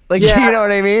 Like, yeah. You know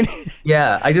what I mean?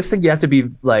 Yeah, I just think you have to be,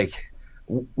 like,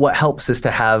 what helps is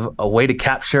to have a way to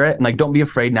capture it. And, like, don't be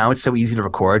afraid now. It's so easy to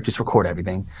record. Just record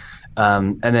everything.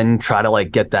 And then try to,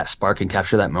 like, get that spark and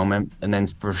capture that moment. And then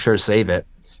for sure save it.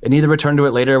 And either return to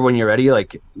it later when you're ready,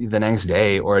 like the next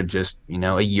day, or just, you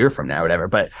know, a year from now or whatever.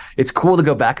 But it's cool to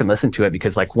go back and listen to it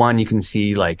because, like, one, you can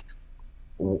see, like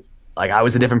I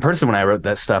was a different person when I wrote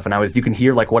that stuff, and you can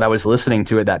hear, like, what I was listening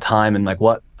to at that time and, like,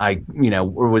 what I, you know,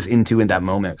 was into in that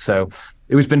moment. So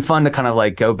it was been fun to kind of,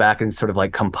 like, go back and sort of,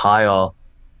 like, compile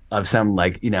of some,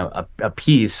 like, you know, a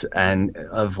piece and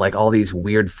of, like, all these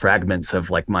weird fragments of,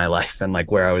 like, my life and,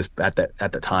 like, where I was at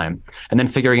the time, and then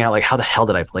figuring out, like, how the hell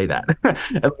did I play that?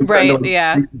 Right.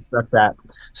 Yeah. That's that.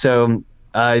 So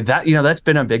that, you know, that's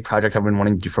been a big project I've been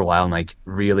wanting to do for a while, and, like,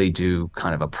 really do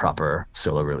kind of a proper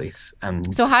solo release.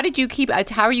 So how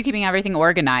are you keeping everything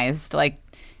organized?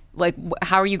 Like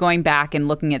how are you going back and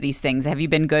looking at these things? Have you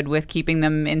been good with keeping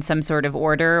them in some sort of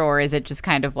order, or is it just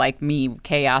kind of like me,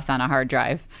 chaos on a hard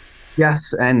drive?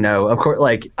 Yes and no. Of course,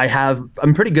 like,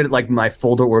 I'm pretty good at, like, my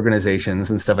folder organizations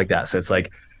and stuff like that. So it's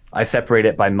like I separate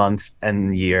it by month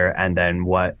and year, and then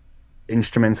what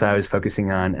instruments I was focusing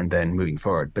on, and then moving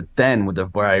forward. But then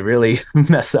where I really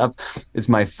mess up is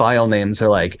my file names are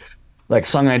like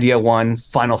song idea 1,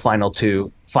 final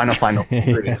 2, final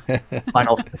 3,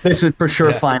 final. This is for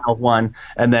sure final 1,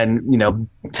 and then, you know,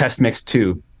 test mix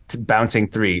 2, bouncing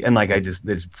 3, and, like, it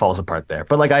just falls apart there.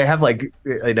 But, like, I have, like,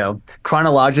 you know,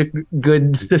 chronologic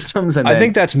good systems, and I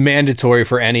think that's mandatory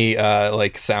for any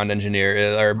like sound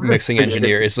engineer or mixing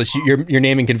engineer. Is like your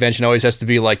naming convention always has to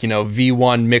be like, you know,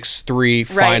 V1 mix 3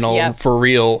 final, right, for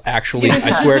real. Actually,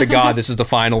 I swear to God, this is the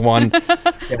final one.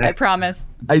 I promise.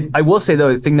 I will say,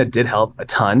 though, the thing that did help a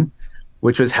ton,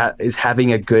 which was is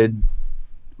having a good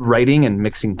writing and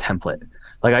mixing template.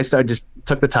 Like, I just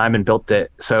took the time and built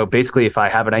it. So basically, if I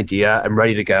have an idea, I'm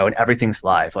ready to go, and everything's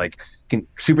live. Like,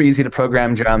 super easy to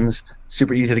program drums,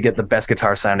 super easy to get the best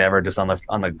guitar sound ever just on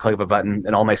the click of a button,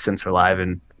 and all my synths are live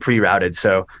and pre-routed.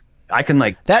 So I can,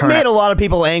 like, that made a lot of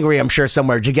people angry, I'm sure,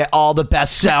 somewhere, to get all the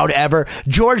best sound ever.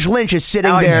 George Lynch is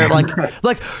sitting there like,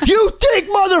 you think,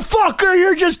 motherfucker,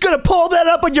 you're just gonna pull that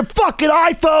up on your fucking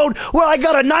iPhone? Well, I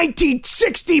got a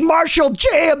 1960 Marshall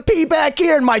JMP back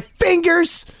here in my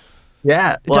fingers.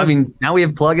 Yeah, well, I mean, now we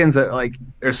have plugins that, like,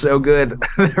 are so good.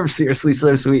 They're seriously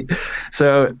so sweet.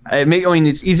 So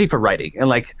it's easy for writing, and,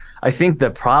 like, I think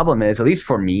the problem is, at least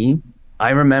for me,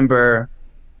 I remember,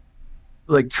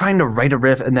 like, trying to write a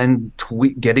riff and then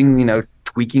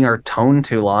tweaking our tone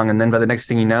too long, and then by the next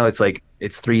thing you know, it's like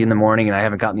it's 3 a.m. and I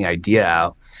haven't gotten the idea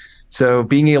out. So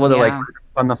being able to like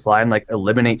on the fly and, like,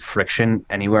 eliminate friction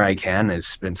anywhere I can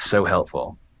has been so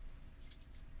helpful.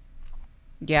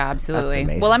 Yeah,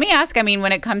 absolutely. Well, let me ask, I mean,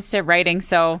 when it comes to writing,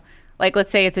 so, like,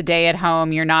 let's say it's a day at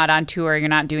home, you're not on tour, you're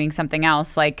not doing something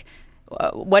else, like,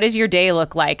 what does your day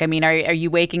look like? I mean, are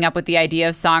you waking up with the idea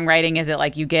of songwriting? Is it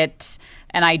like you get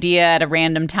an idea at a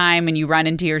random time and you run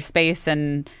into your space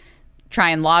and try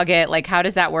and log it? Like, how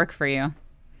does that work for you?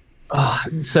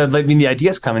 So, I mean, the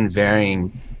ideas come in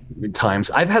varying times.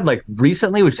 I've had, like,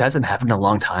 recently, which hasn't happened in a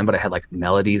long time, but I had, like,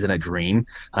 melodies in a dream.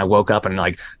 I woke up and,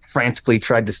 like, frantically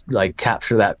tried to, like,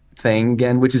 capture that thing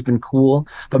again, which has been cool.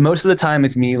 But most of the time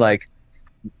it's me, like,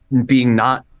 being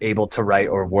not able to write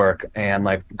or work, and,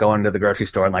 like, going to the grocery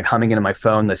store and, like, humming into my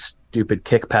phone this stupid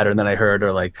kick pattern that I heard,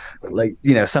 or like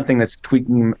you know, something that's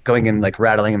tweaking, going and, like,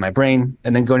 rattling in my brain,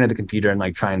 and then going to the computer and,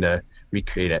 like, trying to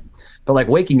recreate it. But, like,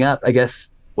 waking up,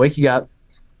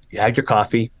 you had your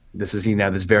coffee. This is, you know,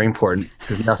 this is very important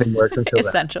because nothing works until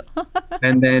essential.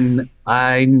 And then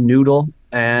I noodle,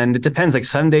 and it depends. Like,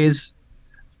 some days,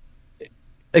 like,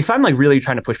 if I'm, like, really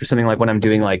trying to push for something, like when I'm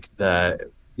doing, like,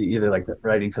 either like the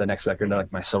writing for the next record or,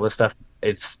 like, my solo stuff,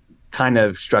 it's kind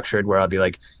of structured where I'll be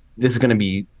like, these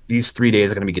 3 days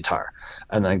are going to be guitar,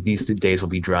 and, like, these 2 days will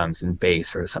be drums and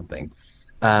bass or something.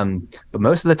 But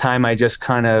most of the time I just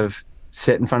kind of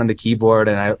sit in front of the keyboard,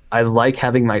 and I like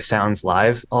having my sounds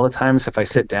live all the time. So if I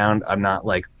sit down, I'm not,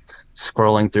 like,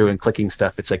 scrolling through and clicking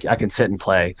stuff. It's like I can sit and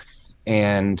play,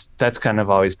 and that's kind of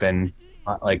always been,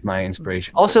 like, my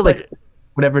inspiration. Also, like,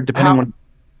 whatever, depending on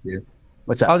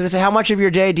what's up. I was gonna say, how much of your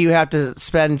day do you have to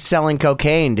spend selling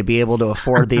cocaine to be able to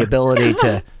afford the ability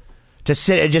to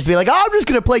sit and just be like, oh, I'm just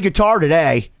gonna play guitar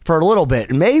today for a little bit,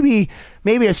 and maybe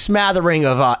a smattering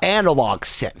of analog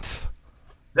synth.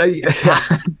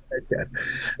 Yes.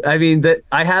 I mean that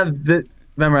I have the.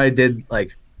 Remember, I did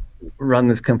like run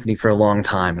this company for a long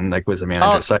time and like was a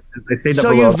manager. So I saved up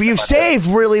so a little you've saved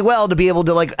really well to be able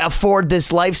to like afford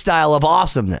this lifestyle of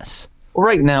awesomeness.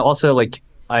 Right now, also like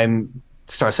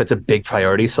Starset's a big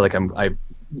priority. So like I'm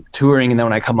touring, and then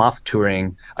when I come off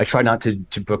touring, I try not to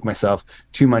book myself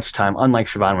too much time. Unlike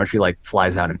Siobhan, where she like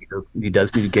flies out and he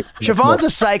does need to get. Siobhan's a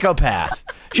psychopath.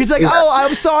 She's like, oh,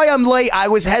 I'm sorry, I'm late. I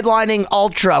was headlining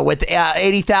Ultra with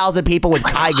 80,000 people with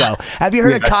Kygo. Have you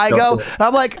heard of Kygo?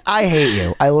 I'm like, I hate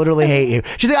you. I literally hate you.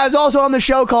 She's like, I was also on the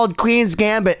show called Queen's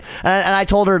Gambit, and I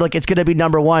told her like it's gonna be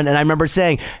number one. And I remember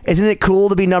saying, isn't it cool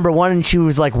to be number one? And she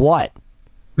was like, what?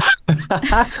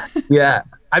 Yeah.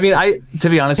 I mean, to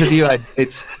be honest with you,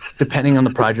 it's depending on the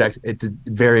project, it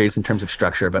varies in terms of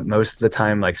structure, but most of the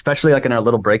time, like, especially like in our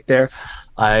little break there,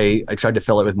 I tried to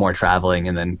fill it with more traveling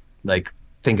and then like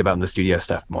think about the studio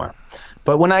stuff more.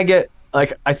 But when I get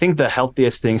like, I think the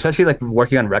healthiest thing, especially like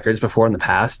working on records before in the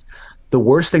past, the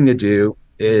worst thing to do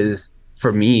is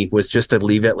for me was just to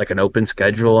leave it like an open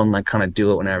schedule and like kind of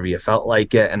do it whenever you felt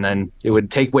like it. And then it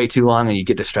would take way too long and you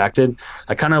get distracted.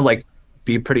 I kind of like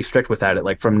be pretty strict with that.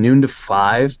 Like from noon to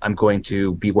 5, I'm going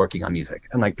to be working on music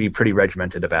and like be pretty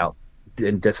regimented about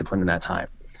and disciplined in that time.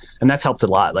 And that's helped a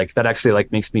lot. Like that actually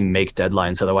like makes me make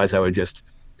deadlines. Otherwise I would just,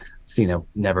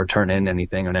 never turn in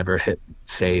anything or never hit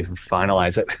save and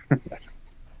finalize it.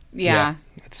 Yeah.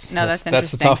 That's interesting.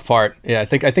 That's the tough part. Yeah. I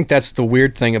think that's the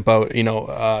weird thing about,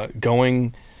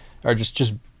 going or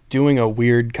just doing a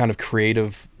weird kind of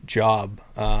creative job,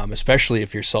 especially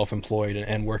if you're self-employed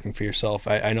and working for yourself.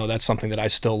 I know that's something that I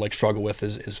still like struggle with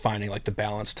is finding like the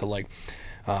balance to like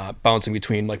bouncing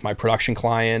between like my production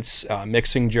clients,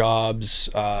 mixing jobs,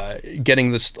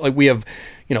 getting this, like we have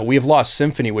Lost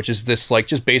Symphony, which is this like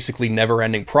just basically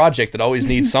never-ending project that always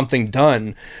needs something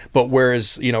done. But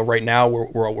whereas right now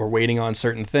we're waiting on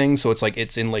certain things, so it's like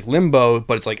it's in like limbo.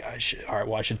 But it's like I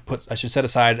should set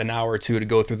aside an hour or two to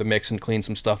go through the mix and clean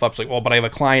some stuff up. It's like, well, but I have a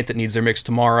client that needs their mix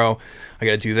tomorrow. I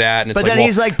got to do that. And it's but then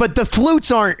he's like, but the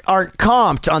flutes aren't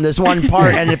comped on this one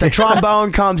part, and if the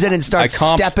trombone comes in and starts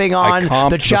stepping on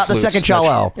the second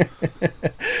cello.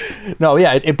 No,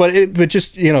 yeah, but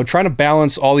just trying to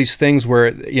balance all these things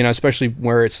where especially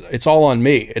where it's all on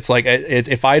me. It's like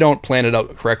if I don't plan it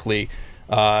out correctly,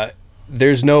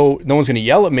 there's no one's going to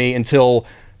yell at me until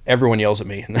everyone yells at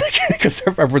me because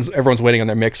everyone's waiting on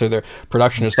their mix or their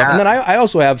production or stuff. And then I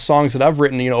also have songs that I've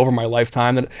written over my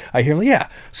lifetime that I hear, yeah,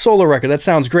 solo record, that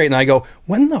sounds great, and I go,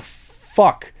 when the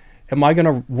fuck am I going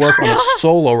to work on a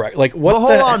solo record? Like, what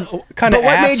kind of asshole? But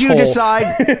what made you decide?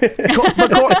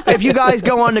 If you guys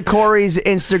go on to Corey's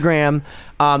Instagram,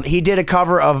 he did a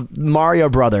cover of Mario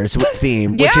Brothers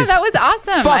theme, which is that was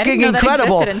awesome. Fucking I didn't know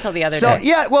incredible. That existed until the other day.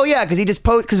 Yeah, because he just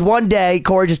because one day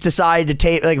Corey just decided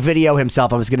to video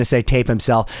himself. I was going to say tape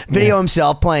himself,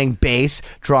 himself playing bass,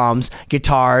 drums,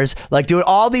 guitars, like doing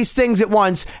all these things at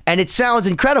once, and it sounds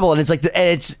incredible. And it's like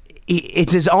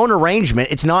it's his own arrangement.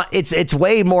 It's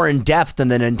way more in depth than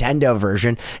the Nintendo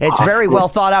version. It's very well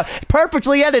thought out,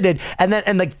 perfectly edited, and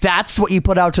like that's what you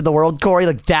put out to the world, Corey.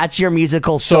 Like that's your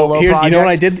musical solo project. You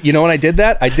know when I did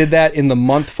that? I did that in the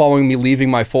month following me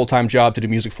leaving my full-time job to do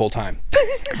music full-time.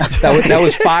 that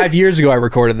was 5 years ago I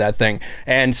recorded that thing,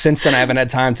 and since then I haven't had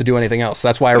time to do anything else.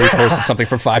 That's why I reposted something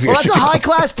from 5 years ago. Well, that's a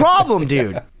high-class problem,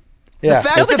 dude. Yeah.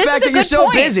 The fact that you're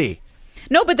so busy.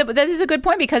 No, but that is a good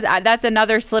point, because that's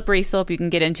another slippery slope you can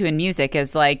get into in music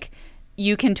is like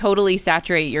you can totally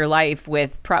saturate your life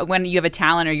with when you have a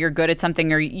talent or you're good at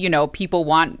something or, people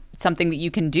want something that you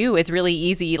can do. It's really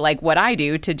easy, like what I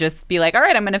do, to just be like, all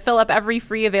right, I'm going to fill up every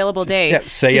free available day. Yeah,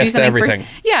 say yes to everything.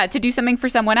 To do something for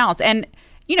someone else. And,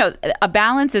 a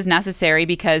balance is necessary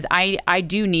because I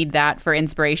do need that for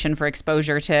inspiration, for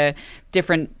exposure to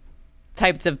different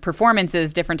types of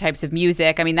performances, different types of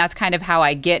music. I mean, that's kind of how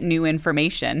I get new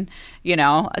information,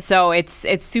 so it's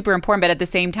super important. But at the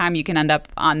same time, you can end up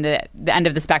on the end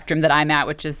of the spectrum that I'm at,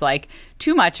 which is like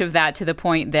too much of that, to the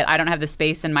point that I don't have the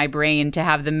space in my brain to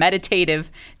have the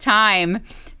meditative time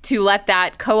to let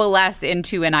that coalesce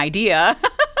into an idea.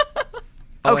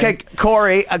 Okay,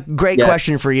 Corey, a great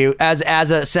question for you as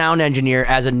a sound engineer,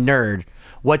 as a nerd.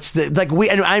 What's and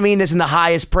I mean this in the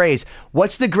highest praise.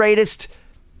 What's the greatest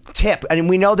tip? I mean,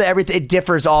 we know that it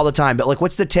differs all the time, but like,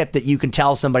 what's the tip that you can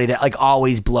tell somebody that like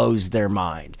always blows their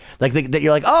mind? Like that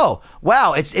you're like, oh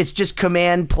wow, it's just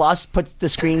Command plus puts the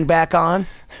screen back on.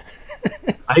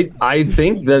 I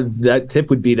think that tip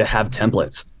would be to have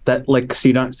templates. that like so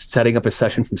you're not setting up a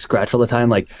session from scratch all the time.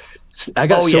 Like I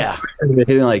got frustrated with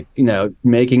hitting, like, you know,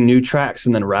 making new tracks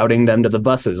and then routing them to the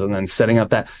buses and then setting up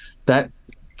that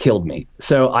killed me.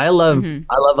 So I love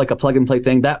like a plug and play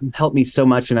thing that helped me so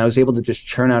much, and I was able to just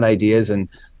churn out ideas, and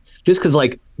just because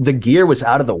like the gear was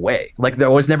out of the way, like there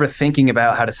was never thinking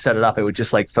about how to set it up. It would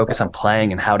just like focus on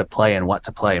playing and how to play and what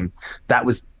to play, and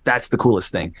that's the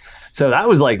coolest thing. So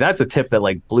that's a tip that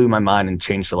like blew my mind and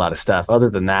changed a lot of stuff.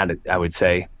 Other than that, I would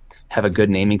say have a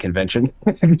good naming convention.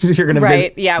 You're gonna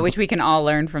right, yeah, which we can all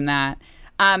learn from that.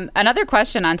 Another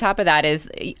question on top of that is,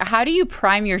 how do you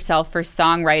prime yourself for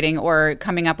songwriting or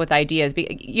coming up with ideas?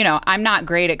 You know, I'm not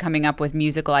great at coming up with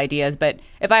musical ideas, but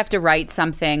if I have to write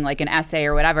something like an essay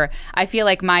or whatever, I feel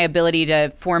like my ability to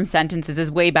form sentences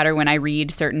is way better when I read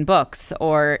certain books,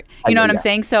 or, you know what I'm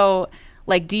saying? So,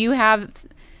 like,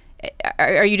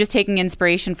 are you just taking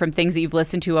inspiration from things that you've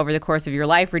listened to over the course of your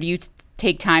life, or do you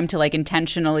take time to like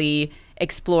intentionally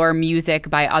explore music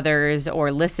by others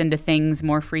or listen to things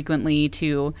more frequently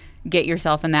to get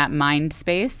yourself in that mind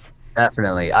space?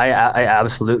 Definitely. I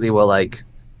absolutely will like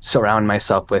surround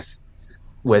myself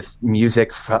with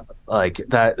music like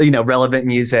that, you know, relevant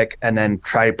music, and then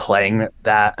try playing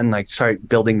that and like start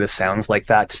building the sounds like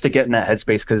that just to get in that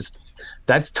headspace, because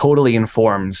that's totally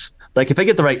informs. Like if I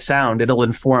get the right sound, it'll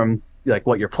inform like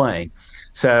what you're playing.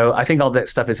 So I think all that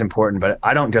stuff is important, but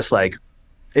I don't just like,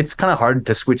 it's kind of hard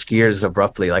to switch gears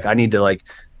abruptly. Like I need to like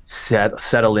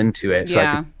settle into it so I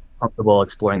can be comfortable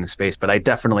exploring the space. But I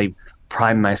definitely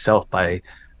prime myself by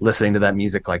listening to that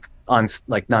music like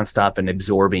nonstop and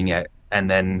absorbing it, and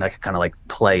then I can kind of like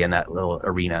play in that little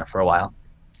arena for a while.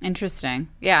 Interesting.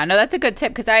 Yeah, no, that's a good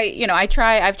tip, because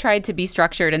I've tried to be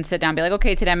structured and sit down and be like,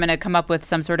 okay, today I'm going to come up with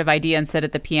some sort of idea and sit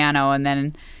at the piano, and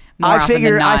then I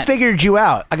figured you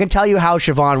out. I can tell you how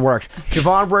Siobhan works.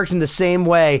 Siobhan works in the same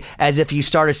way as if you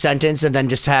start a sentence and then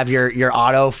just have your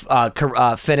auto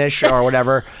finish or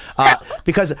whatever.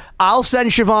 Because I'll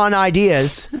send Siobhan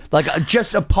ideas, like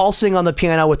just a pulsing on the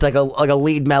piano with like a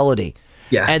lead melody.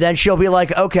 Yeah. And then she'll be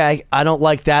like, okay, I don't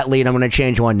like that lead. I'm going to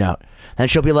change one note. Then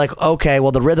she'll be like, okay,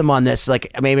 well, the rhythm on this,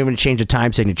 like maybe I'm going to change the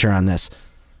time signature on this.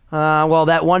 Well,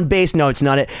 that one bass note's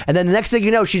not it. And then the next thing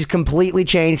you know, she's completely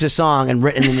changed the song and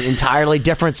written an entirely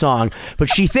different song. But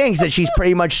she thinks that she's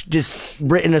pretty much just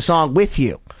written a song with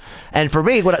you. And for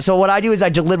me, what I do is I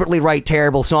deliberately write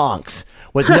terrible songs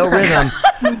with no rhythm,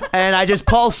 and I just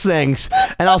pulse things,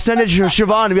 and I'll send it to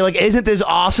Siobhan and be like, isn't this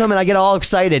awesome? And I get all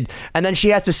excited. And then she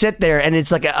has to sit there, and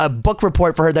it's like a book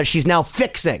report for her that she's now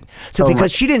fixing. So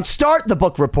because she didn't start the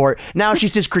book report, now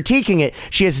she's just critiquing it.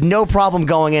 She has no problem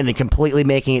going in and completely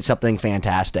making it something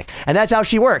fantastic. And that's how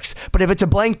she works. But if it's a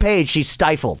blank page, she's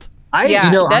stifled.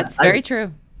 That's very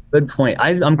true. Good point.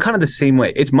 I'm kind of the same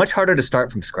way. It's much harder to start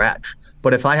from scratch.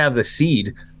 But if I have the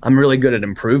seed, I'm really good at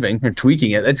improving and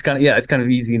tweaking it. It's kind of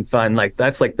easy and fun. Like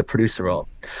that's like the producer role.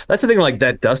 That's the thing like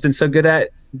that Dustin's so good at,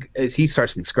 is he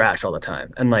starts from scratch all the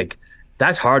time. And like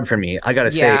that's hard for me. I gotta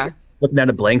say, looking at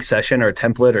a blank session or a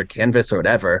template or canvas or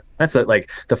whatever, that's like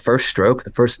the first stroke,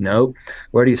 the first note.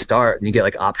 Where do you start? And you get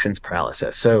like options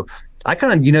paralysis. So I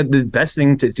kind of, the best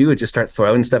thing to do is just start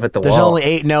throwing stuff at the wall. There's only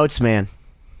 8 notes, man.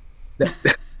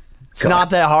 It's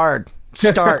not that hard.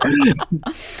 Start.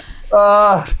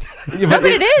 No, but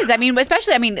it is. I mean,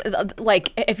 especially,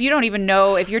 like if you don't even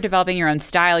know, if you're developing your own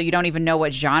style, you don't even know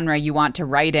what genre you want to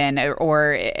write in,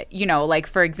 or like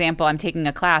for example, I'm taking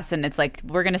a class and it's like,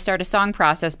 we're going to start a song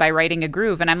process by writing a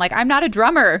groove. And I'm like, I'm not a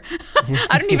drummer.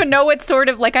 I don't even know what sort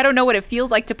of, like, I don't know what it feels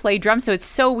like to play drums. So it's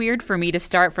so weird for me to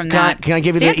start from that. Can I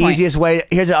give you the easiest way?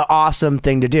 Here's an awesome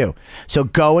thing to do. So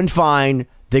go and find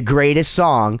the greatest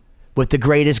song with the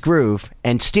greatest groove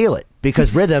and steal it.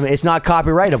 Because rhythm is not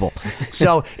copyrightable.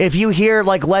 So if you hear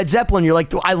like Led Zeppelin, you're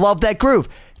like, I love that groove.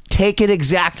 Take it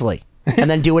exactly and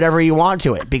then do whatever you want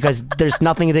to it, because there's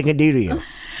nothing they can do to you.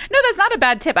 No, that's not a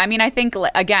bad tip. I mean, I think,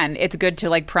 again, it's good to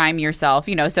like prime yourself,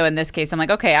 so in this case, I'm like,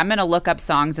 okay, I'm going to look up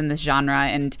songs in this genre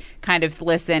and kind of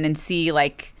listen and see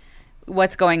like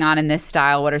what's going on in this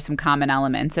style. What are some common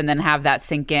elements, and then have that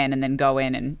sink in and then go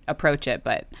in and approach it.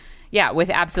 But yeah,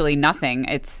 with absolutely nothing,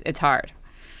 it's hard.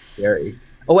 Very.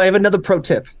 Oh, I have another pro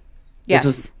tip. Yes.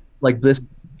 This is like this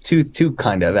two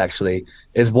kind of actually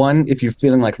is one. If you're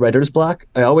feeling like writer's block,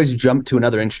 I always jump to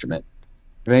another instrument.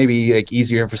 Maybe like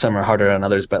easier for some or harder on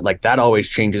others, but like that always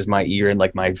changes my ear and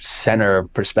like my center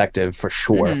of perspective for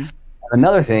sure. Mm-hmm.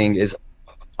 Another thing is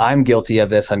I'm guilty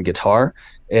of this on guitar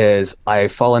is I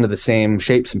fall into the same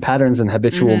shapes and patterns and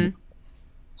habitual. Mm-hmm.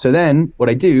 So then what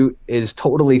I do is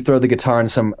totally throw the guitar in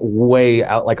some way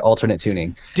out, like alternate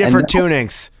tuning. Different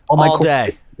tunings all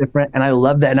day. Different. And I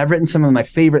love that. And I've written some of my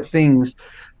favorite things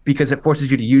because it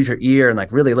forces you to use your ear and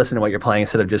like really listen to what you're playing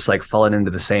instead of just like falling into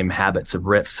the same habits of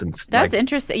riffs and That's like,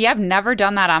 interesting. Yeah, I've never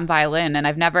done that on violin, and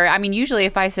I mean, usually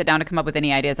if I sit down to come up with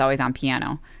any ideas, always on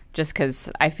piano, just because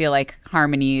I feel like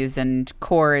harmonies and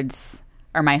chords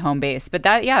are my home base. But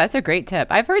that's a great tip.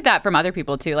 I've heard that from other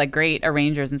people too, like great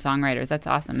arrangers and songwriters. That's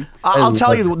awesome. I'll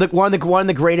tell you, one of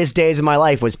the greatest days of my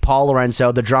life was Paul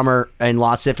Lorenzo, the drummer in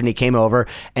Lost Symphony, came over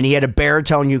and he had a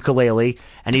baritone ukulele,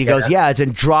 and he goes, "Yeah, it's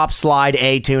in drop slide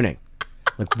A tuning."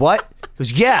 Like, what? He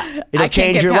goes, "Yeah, it'll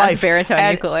change your life."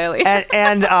 Baritone ukulele.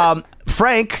 and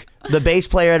Frank, the bass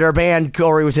player at our band,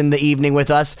 Corey, was in the evening with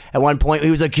us. At one point,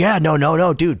 he was like, "Yeah,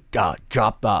 no, dude,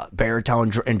 drop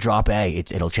baritone and drop A.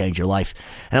 It'll change your life."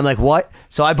 And I'm like, "What?"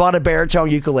 So I bought a baritone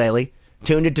ukulele,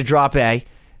 tuned it to drop A,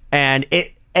 and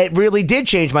it really did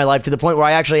change my life to the point where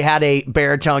I actually had a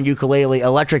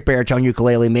electric baritone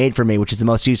ukulele made for me, which is the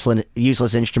most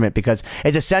useless instrument because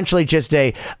it's essentially just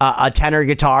a tenor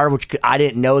guitar, which I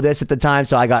didn't know this at the time,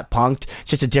 so I got punked. It's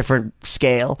just a different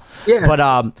scale. Yeah. But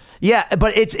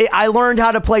I learned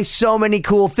how to play so many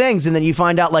cool things, and then you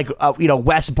find out like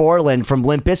Wes Borland from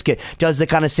Limp Bizkit does the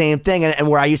kind of same thing, and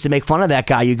where I used to make fun of that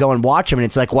guy, you go and watch him, and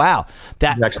it's like, wow,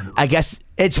 that exactly. I guess.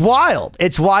 It's wild.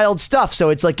 It's wild stuff. So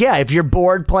it's like, yeah, if you're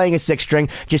bored playing a 6-string,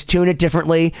 just tune it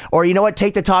differently. Or you know what?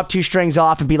 Take the top 2 strings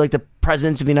off and be like the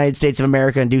presidents of the United States of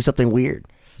America and do something weird.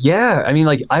 Yeah. I mean,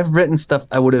 like I've written stuff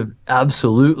I would have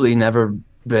absolutely never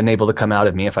been able to come out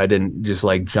of me if I didn't just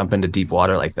like jump into deep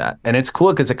water like that. And it's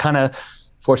cool because it kind of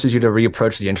forces you to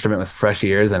reapproach the instrument with fresh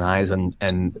ears and eyes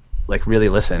and like really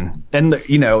listen. And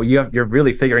you're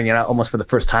really figuring it out almost for the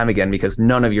first time again because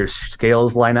none of your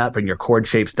scales line up and your chord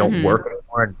shapes don't work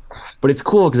anymore. But it's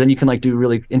cool because then you can like do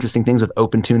really interesting things with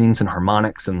open tunings and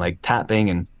harmonics and like tapping,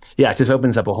 and it just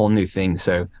opens up a whole new thing.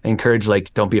 So I encourage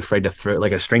like don't be afraid to throw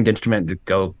like a stringed instrument to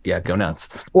go nuts.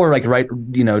 Or like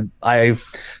I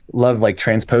love like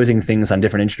transposing things on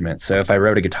different instruments. So if I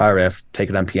wrote a guitar riff, take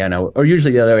it on piano, or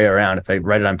usually the other way around. If I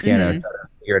write it on piano, try to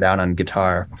figure it out on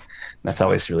guitar. That's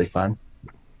always really fun.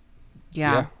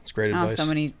 Yeah, it's great advice. So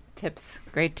many tips,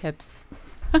 great tips.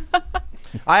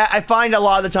 I find a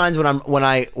lot of the times when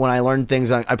I learn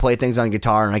things I play things on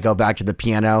guitar and I go back to the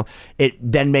piano, it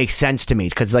then makes sense to me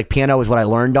because like piano is what I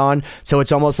learned on. So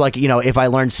it's almost like if I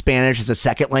learned Spanish as a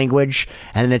second language,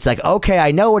 and then it's like, okay, I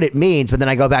know what it means, but then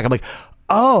I go back, I'm like,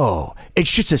 oh,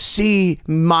 it's just a C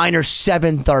minor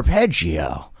 7th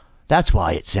arpeggio. That's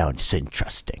why it sounds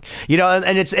interesting,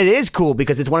 and it is cool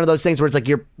because it's one of those things where it's like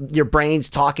your brain's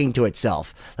talking to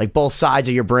itself, like both sides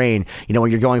of your brain,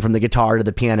 when you're going from the guitar to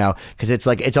the piano, because it's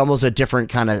like, it's almost a different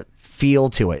kind of feel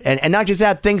to it. And not just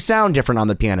that, things sound different on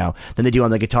the piano than they do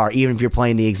on the guitar, even if you're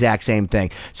playing the exact same thing.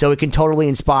 So it can totally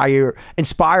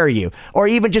inspire you, or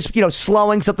even just,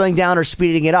 slowing something down or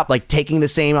speeding it up, like taking the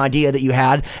same idea that you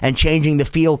had and changing the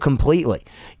feel completely.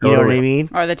 You know what I mean?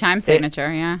 Or the time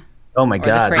signature, yeah. Oh my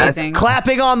God.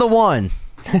 Clapping on the one.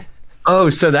 Oh,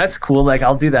 so that's cool. Like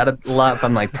I'll do that a lot if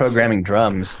I'm like programming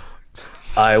drums.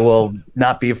 I will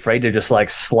not be afraid to just like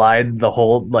slide the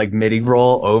whole like MIDI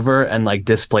roll over and like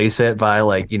displace it by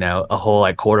like, a whole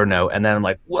like quarter note. And then I'm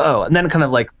like, whoa. And then kind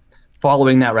of like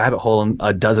following that rabbit hole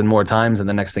a dozen more times. And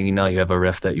the next thing you know, you have a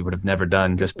riff that you would have never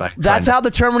done just by. That's how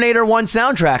the Terminator 1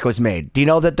 soundtrack was made. Do you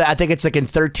know that? I think it's like in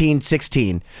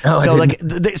 1316. Oh,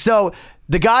 so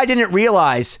the guy didn't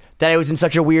realize that it was in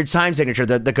such a weird time signature,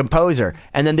 the composer,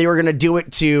 and then they were going to do it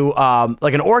to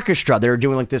like an orchestra. They were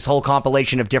doing like this whole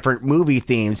compilation of different movie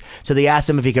themes. So they asked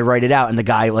him if he could write it out, and the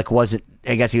guy like wasn't.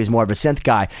 I guess he was more of a synth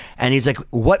guy, and he's like,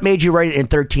 "What made you write it in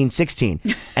 1316?"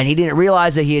 And he didn't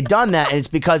realize that he had done that, and it's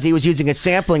because he was using a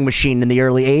sampling machine in the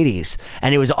early '80s,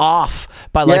 and it was off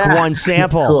by like one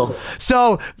sample. Cool.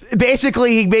 So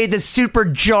basically, he made this super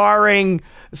jarring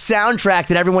soundtrack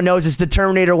that everyone knows is the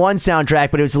Terminator 1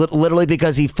 soundtrack, but it was literally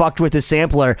because he fucked with his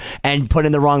sampler and put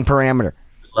in the wrong parameter.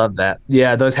 Love that.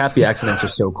 Yeah, those happy accidents are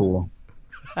so cool.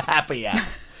 Happy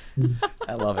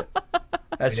I love it.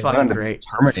 That's fucking great.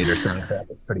 Terminator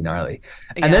soundtrack. It's pretty gnarly.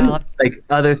 Yeah, and then like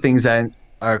other things that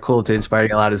are cool to inspire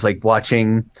you a lot is like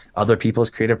watching other people's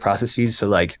creative processes. So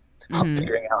like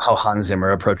figuring out how Hans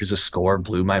Zimmer approaches a score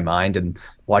blew my mind, and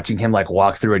watching him like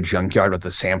walk through a junkyard with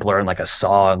a sampler and like a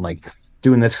saw and like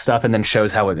doing this stuff, and then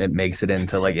shows how it makes it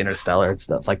into like Interstellar and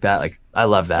stuff like that. Like I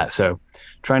love that. So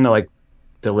trying to like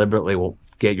deliberately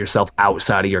get yourself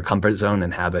outside of your comfort zone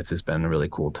and habits has been a really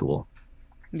cool tool.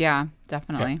 Yeah,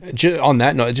 definitely. On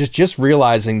that note, just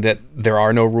realizing that there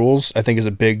are no rules, I think, is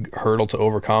a big hurdle to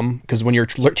overcome. Because when you're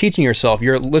teaching yourself,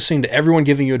 you're listening to everyone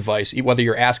giving you advice, whether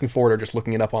you're asking for it or just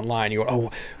looking it up online. You go,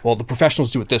 oh, well, the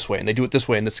professionals do it this way, and they do it this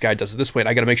way, and this guy does it this way, and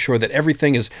I got to make sure that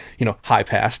everything is, high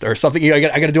passed or something. I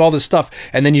got to do all this stuff,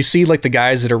 and then you see like the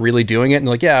guys that are really doing it, and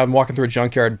they're like, yeah, I'm walking through a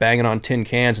junkyard banging on tin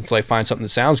cans until I find something that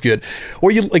sounds good.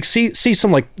 Or you like see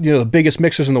some like the biggest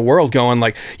mixers in the world going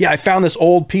like, yeah, I found this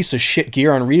old piece of shit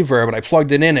gear on Reverb, and I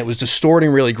plugged it in, it was distorting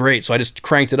really great, so I just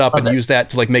cranked it up and used that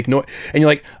to like make noise. And you're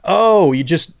like, oh, you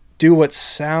just do what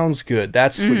sounds good.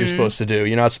 That's what you're supposed to do.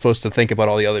 You're not supposed to think about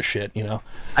all the other shit,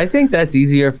 I think that's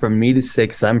easier for me to say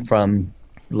because I'm from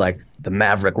like the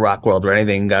maverick rock world where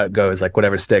anything goes, like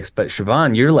whatever sticks. But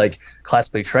Siobhan, you're like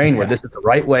classically trained where this is the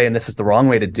right way and this is the wrong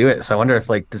way to do it. So I wonder if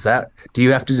like, do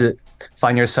you have to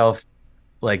find yourself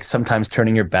like sometimes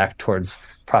turning your back towards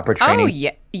proper training?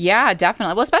 Oh, yeah,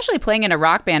 definitely. Well, especially playing in a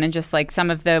rock band and just like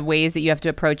some of the ways that you have to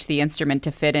approach the instrument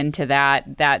to fit into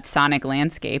that sonic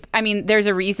landscape. I mean, there's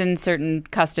a reason certain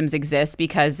customs exist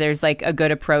because there's like a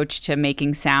good approach to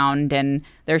making sound, and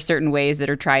there are certain ways that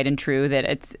are tried and true that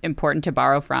it's important to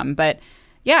borrow from. But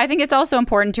yeah, I think it's also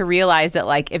important to realize that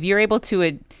like if you're able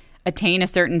to attain a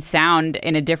certain sound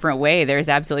in a different way, there's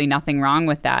absolutely nothing wrong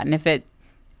with that. And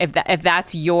if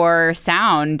that's your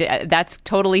sound, that's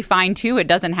totally fine too. It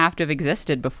doesn't have to have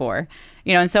existed before.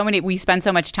 And we spend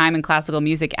so much time in classical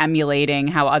music emulating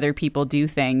how other people do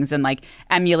things and like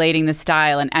emulating the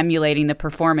style and emulating the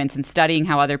performance and studying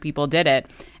how other people did it.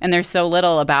 And there's so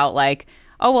little about like,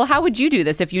 oh, well, how would you do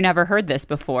this if you never heard this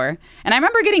before? And I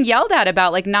remember getting yelled at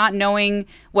about like not knowing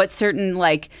what certain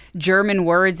like German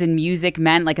words in music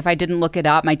meant. Like if I didn't look it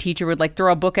up, my teacher would like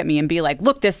throw a book at me and be like,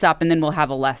 look this up and then we'll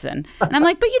have a lesson. And I'm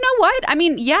like, but you know what? I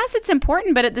mean, yes, it's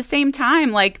important, but at the same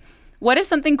time, like what if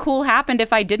something cool happened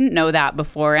if I didn't know that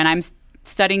before and I'm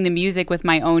studying the music with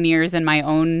my own ears and my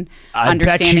own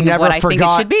understanding of what I think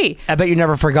it should be? I bet you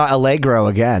never forgot Allegro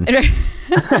again.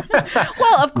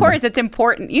 Well, of course it's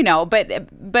important,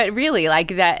 but really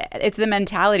like that, it's the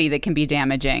mentality that can be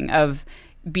damaging of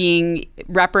being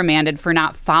reprimanded for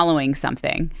not following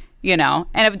something,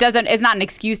 and it's not an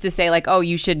excuse to say like, oh,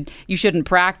 you shouldn't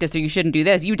practice or you shouldn't do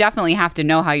this. You definitely have to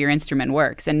know how your instrument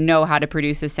works and know how to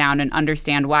produce a sound and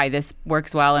understand why this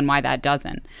works well and why that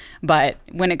doesn't. But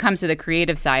when it comes to the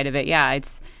creative side of it, yeah,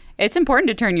 it's important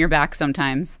to turn your back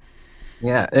sometimes.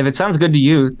 Yeah, if it sounds good to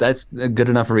you, that's a good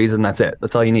enough reason. That's it.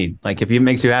 That's all you need. Like if it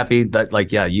makes you happy, that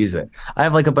like use it. I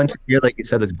have like a bunch of gear, like you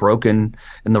said, that's broken,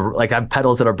 and I have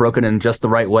pedals that are broken in just the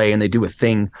right way, and they do a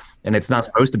thing, and it's not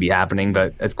supposed to be happening,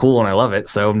 but it's cool and I love it,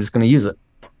 so I'm just going to use it.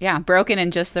 Yeah, broken in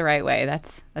just the right way.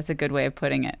 That's a good way of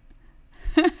putting it.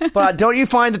 But don't you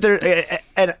find that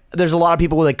there's a lot of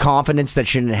people with like confidence that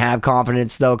shouldn't have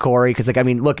confidence though, Corey? Because like, I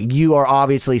mean, look, you are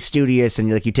obviously studious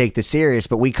and like you take this serious,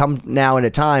 but we come now in a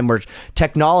time where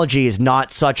technology is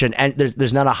not such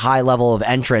there's not a high level of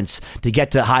entrance to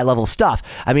get to high level stuff.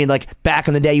 I mean, like back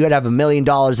in the day, you had to have $1 million in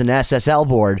an SSL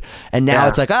board, and now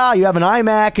it's like, you have an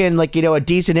iMac and like a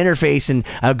decent interface and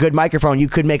a good microphone, you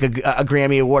could make a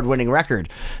Grammy Award winning record.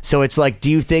 So it's like, do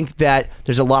you think that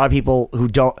there's a lot of people who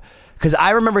don't? Because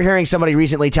I remember hearing somebody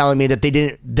recently telling me that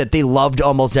they loved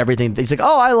almost everything. It's like,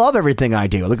 oh, I love everything I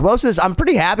do. Like most of this, I'm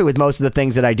pretty happy with most of the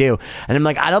things that I do. And I'm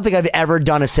like, I don't think I've ever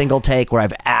done a single take where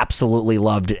I've absolutely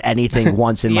loved anything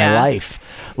once in my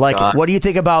life. Like, what do you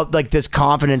think about like this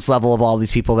confidence level of all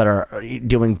these people that are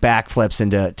doing backflips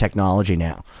into technology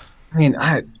now? I mean,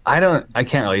 I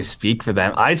can't really speak for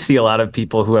them. I see a lot of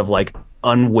people who have like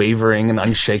unwavering and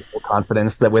unshakable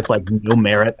confidence that with like no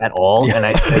merit at all. And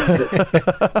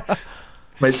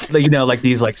but like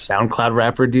these like SoundCloud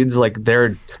rapper dudes, like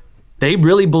they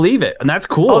really believe it, and that's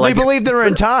cool. Oh, like, they believe they're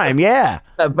in time, yeah.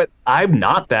 But I'm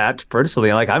not that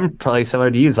personally. Like I'm probably similar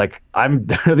to you. Like I'm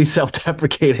really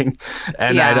self-deprecating,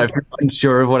 and I'm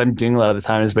unsure of what I'm doing a lot of the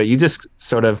times. But you just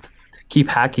sort of keep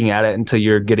hacking at it until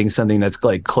you're getting something that's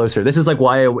like closer. This is like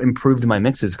why I improved my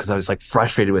mixes, because I was like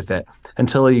frustrated with it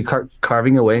until you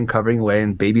carving away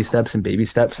and baby steps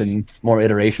and more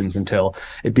iterations until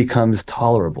it becomes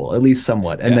tolerable, at least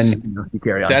somewhat. And then you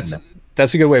carry on.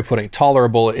 That's a good way of putting it.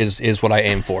 Tolerable is what I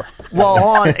aim for.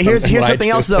 Well, here's something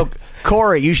else though.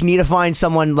 Corey, you should need to find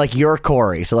someone like your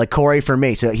Corey. So like Corey for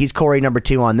me. So he's Corey number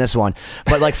 2 on this one.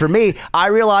 But like for me, I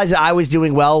realized that I was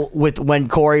doing well with when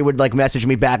Corey would like message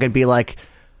me back and be like,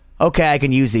 okay, I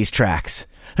can use these tracks.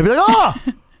 I'd be like, oh,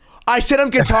 I sent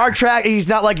him guitar track. And he's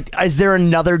not like, is there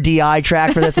another DI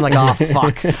track for this? I'm like, oh,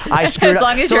 fuck. I screwed up. As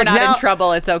long as you're not in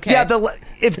trouble, it's okay. Yeah,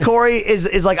 if Corey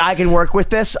is like, I can work with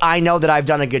this, I know that I've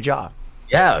done a good job.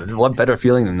 Yeah, what better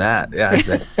feeling than that? Yeah.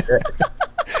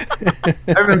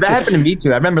 I remember that happened to me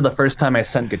too. I remember the first time I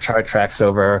sent guitar tracks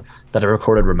over that I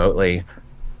recorded remotely,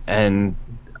 and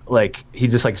like he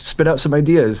just like spit out some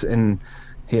ideas, and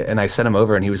I sent him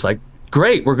over, and he was like,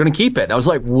 "Great, we're gonna keep it." And I was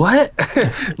like, "What?"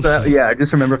 So, yeah, I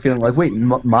just remember feeling like, "Wait,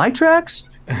 my tracks?"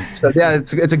 So yeah,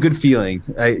 it's a good feeling.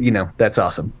 That's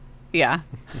awesome. Yeah.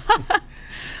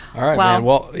 All right, man.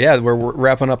 Well, yeah, we're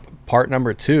wrapping up part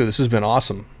number 2. This has been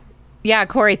awesome. Yeah,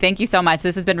 Corey, thank you so much.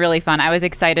 This has been really fun. I was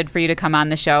excited for you to come on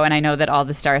the show, and I know that all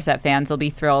the Starset fans will be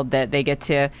thrilled that they get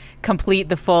to complete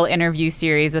the full interview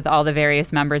series with all the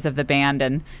various members of the band.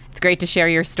 And it's great to share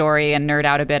your story and nerd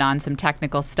out a bit on some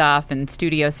technical stuff and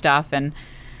studio stuff. And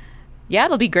yeah,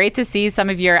 it'll be great to see some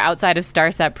of your outside of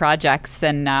Starset projects,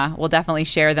 and we'll definitely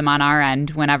share them on our end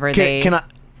whenever they... Can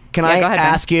I go ahead,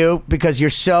 ask you, because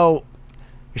you're so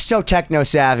techno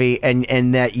savvy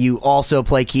and that you also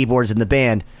play keyboards in the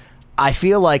band, I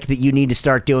feel like that you need to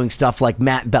start doing stuff like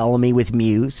Matt Bellamy with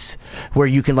Muse, where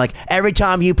you can like every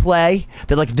time you play,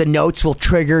 that like the notes will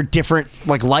trigger different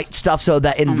like light stuff, so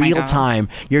that in real time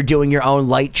you're doing your own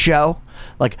light show.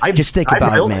 Like just think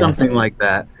about it, man. I built something like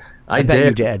that. I bet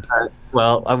you did.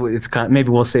 It's kind of, maybe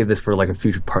we'll save this for like a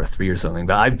future part 3 or something.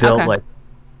 But I built like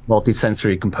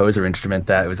multi-sensory composer instrument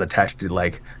that was attached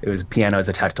to piano is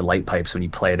attached to light pipes. When you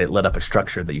played it lit up a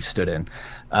structure that you stood in.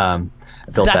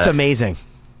 That's amazing.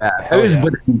 It was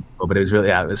with a team, but it was really,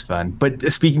 it was fun.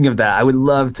 But speaking of that, I would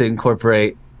love to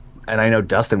incorporate, and I know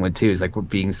Dustin would too, is like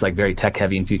being like very tech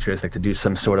heavy and futuristic, to do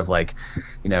some sort of like,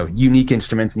 unique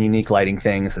instruments and unique lighting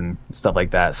things and stuff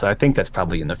like that. So I think that's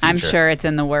probably in the future. I'm sure it's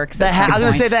in the works. I was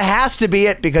gonna say that has to be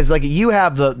it, because like you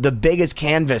have the biggest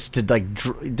canvas to like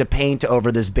to paint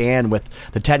over this band with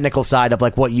the technical side of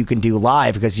like what you can do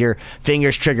live, because your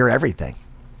fingers trigger everything.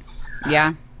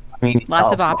 Yeah, I mean,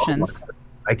 lots of options.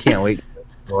 I can't wait.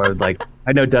 Or like,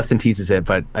 I know Dustin teases it,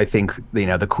 but I think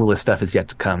the coolest stuff is yet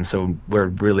to come. So we're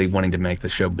really wanting to make the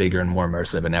show bigger and more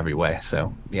immersive in every way.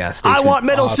 So yeah, stay tuned. I want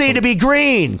Middle C to be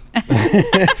green.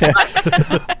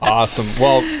 Awesome.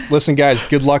 Well, listen, guys,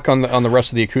 good luck on the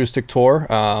rest of the acoustic tour,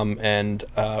 and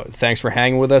thanks for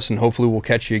hanging with us. And hopefully we'll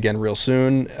catch you again real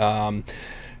soon.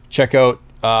 Check out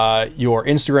your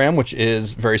Instagram, which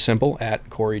is very simple, at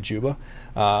Corey Juba.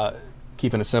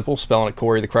 Keeping it simple, spelling it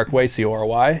Corey the correct way,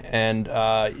 C-O-R-Y. And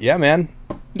yeah, man.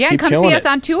 Yeah, and come see us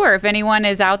on tour. If anyone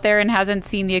is out there and hasn't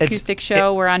seen the acoustic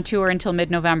show, we're on tour until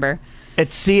mid-November.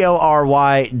 It's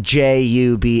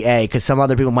CORYJUBA, because some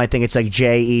other people might think it's like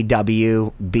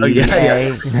JEWBA.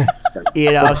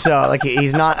 So like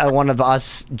he's not one of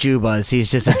us Jubas. He's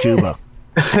just a Juba.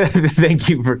 Thank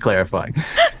you for clarifying.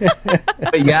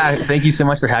 But yeah, thank you so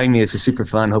much for having me. This is super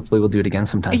fun. Hopefully we'll do it again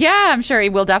sometime. Yeah, I'm sure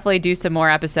we'll definitely do some more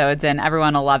episodes, and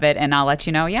everyone will love it. And I'll let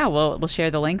you know. Yeah, we'll share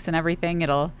the links and everything.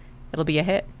 It'll be a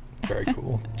hit. Very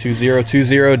cool.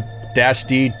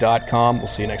 2020-d.com. We'll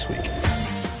see you next week.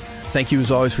 Thank you,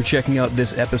 as always, for checking out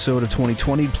this episode of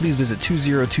 2020. Please visit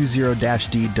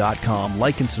 2020-d.com.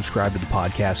 Like and subscribe to the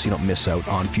podcast so you don't miss out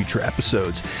on future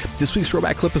episodes. This week's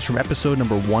throwback clip is from episode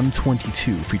number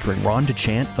 122, featuring Ron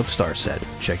DeChant of Starset.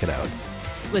 Check it out.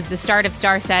 Was the start of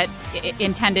Starset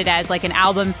intended as like an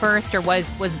album first, or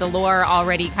was the lore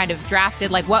already kind of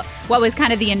drafted? Like what was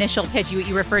kind of the initial pitch?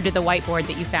 You referred to the whiteboard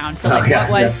that you found. So like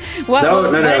what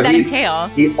did that entail?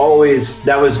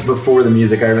 That was before the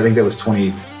music. I think that was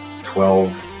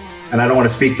 2012. And I don't want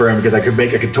to speak for him because I could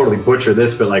totally butcher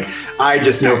this, but like I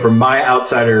just know from my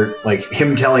outsider, like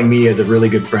him telling me as a really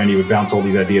good friend, he would bounce all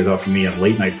these ideas off of me on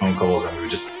late night phone calls, and we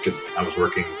would just, because I was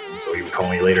working, and so he would call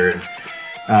me later, and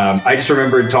I just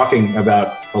remembered talking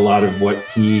about a lot of what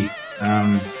he,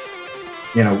 how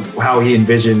he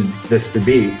envisioned this to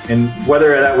be, and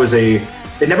whether that was it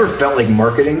never felt like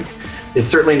marketing. It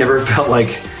certainly never felt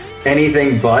like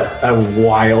anything but a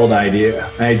wild idea.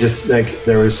 I just like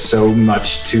there was so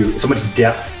much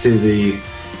depth to the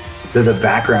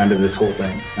background of this whole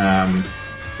thing.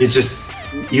 It's just,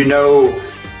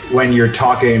 when you're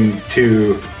talking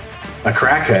to a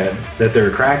crackhead that they're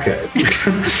a crackhead.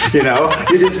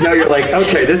 You just know, you're like,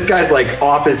 okay, this guy's like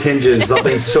off his hinges,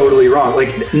 something's totally wrong.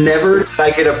 Like never did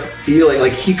I get a feeling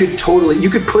like you could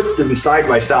put them side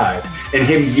by side and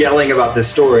him yelling about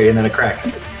this story and then a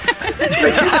crackhead. You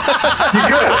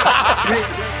could.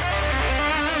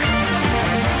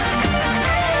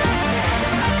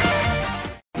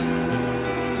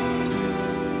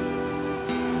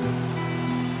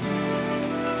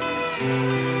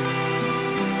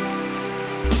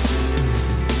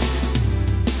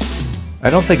 I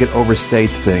don't think it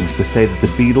overstates things to say that the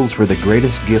Beatles were the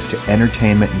greatest gift to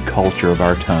entertainment and culture of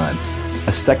our time,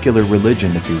 a secular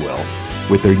religion, if you will,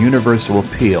 with their universal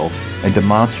appeal and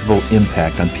demonstrable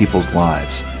impact on people's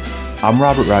lives. I'm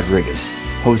Robert Rodriguez.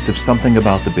 host of Something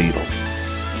About the Beatles.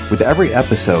 With every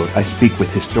episode, I speak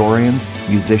with historians,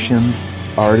 musicians,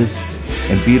 artists,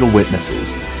 and Beatle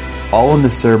witnesses, all in the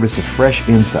service of fresh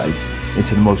insights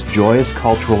into the most joyous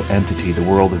cultural entity the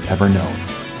world has ever known.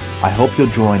 I hope you'll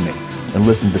join me and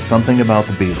listen to Something About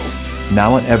the Beatles,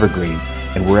 now on Evergreen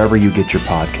and wherever you get your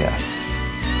podcasts.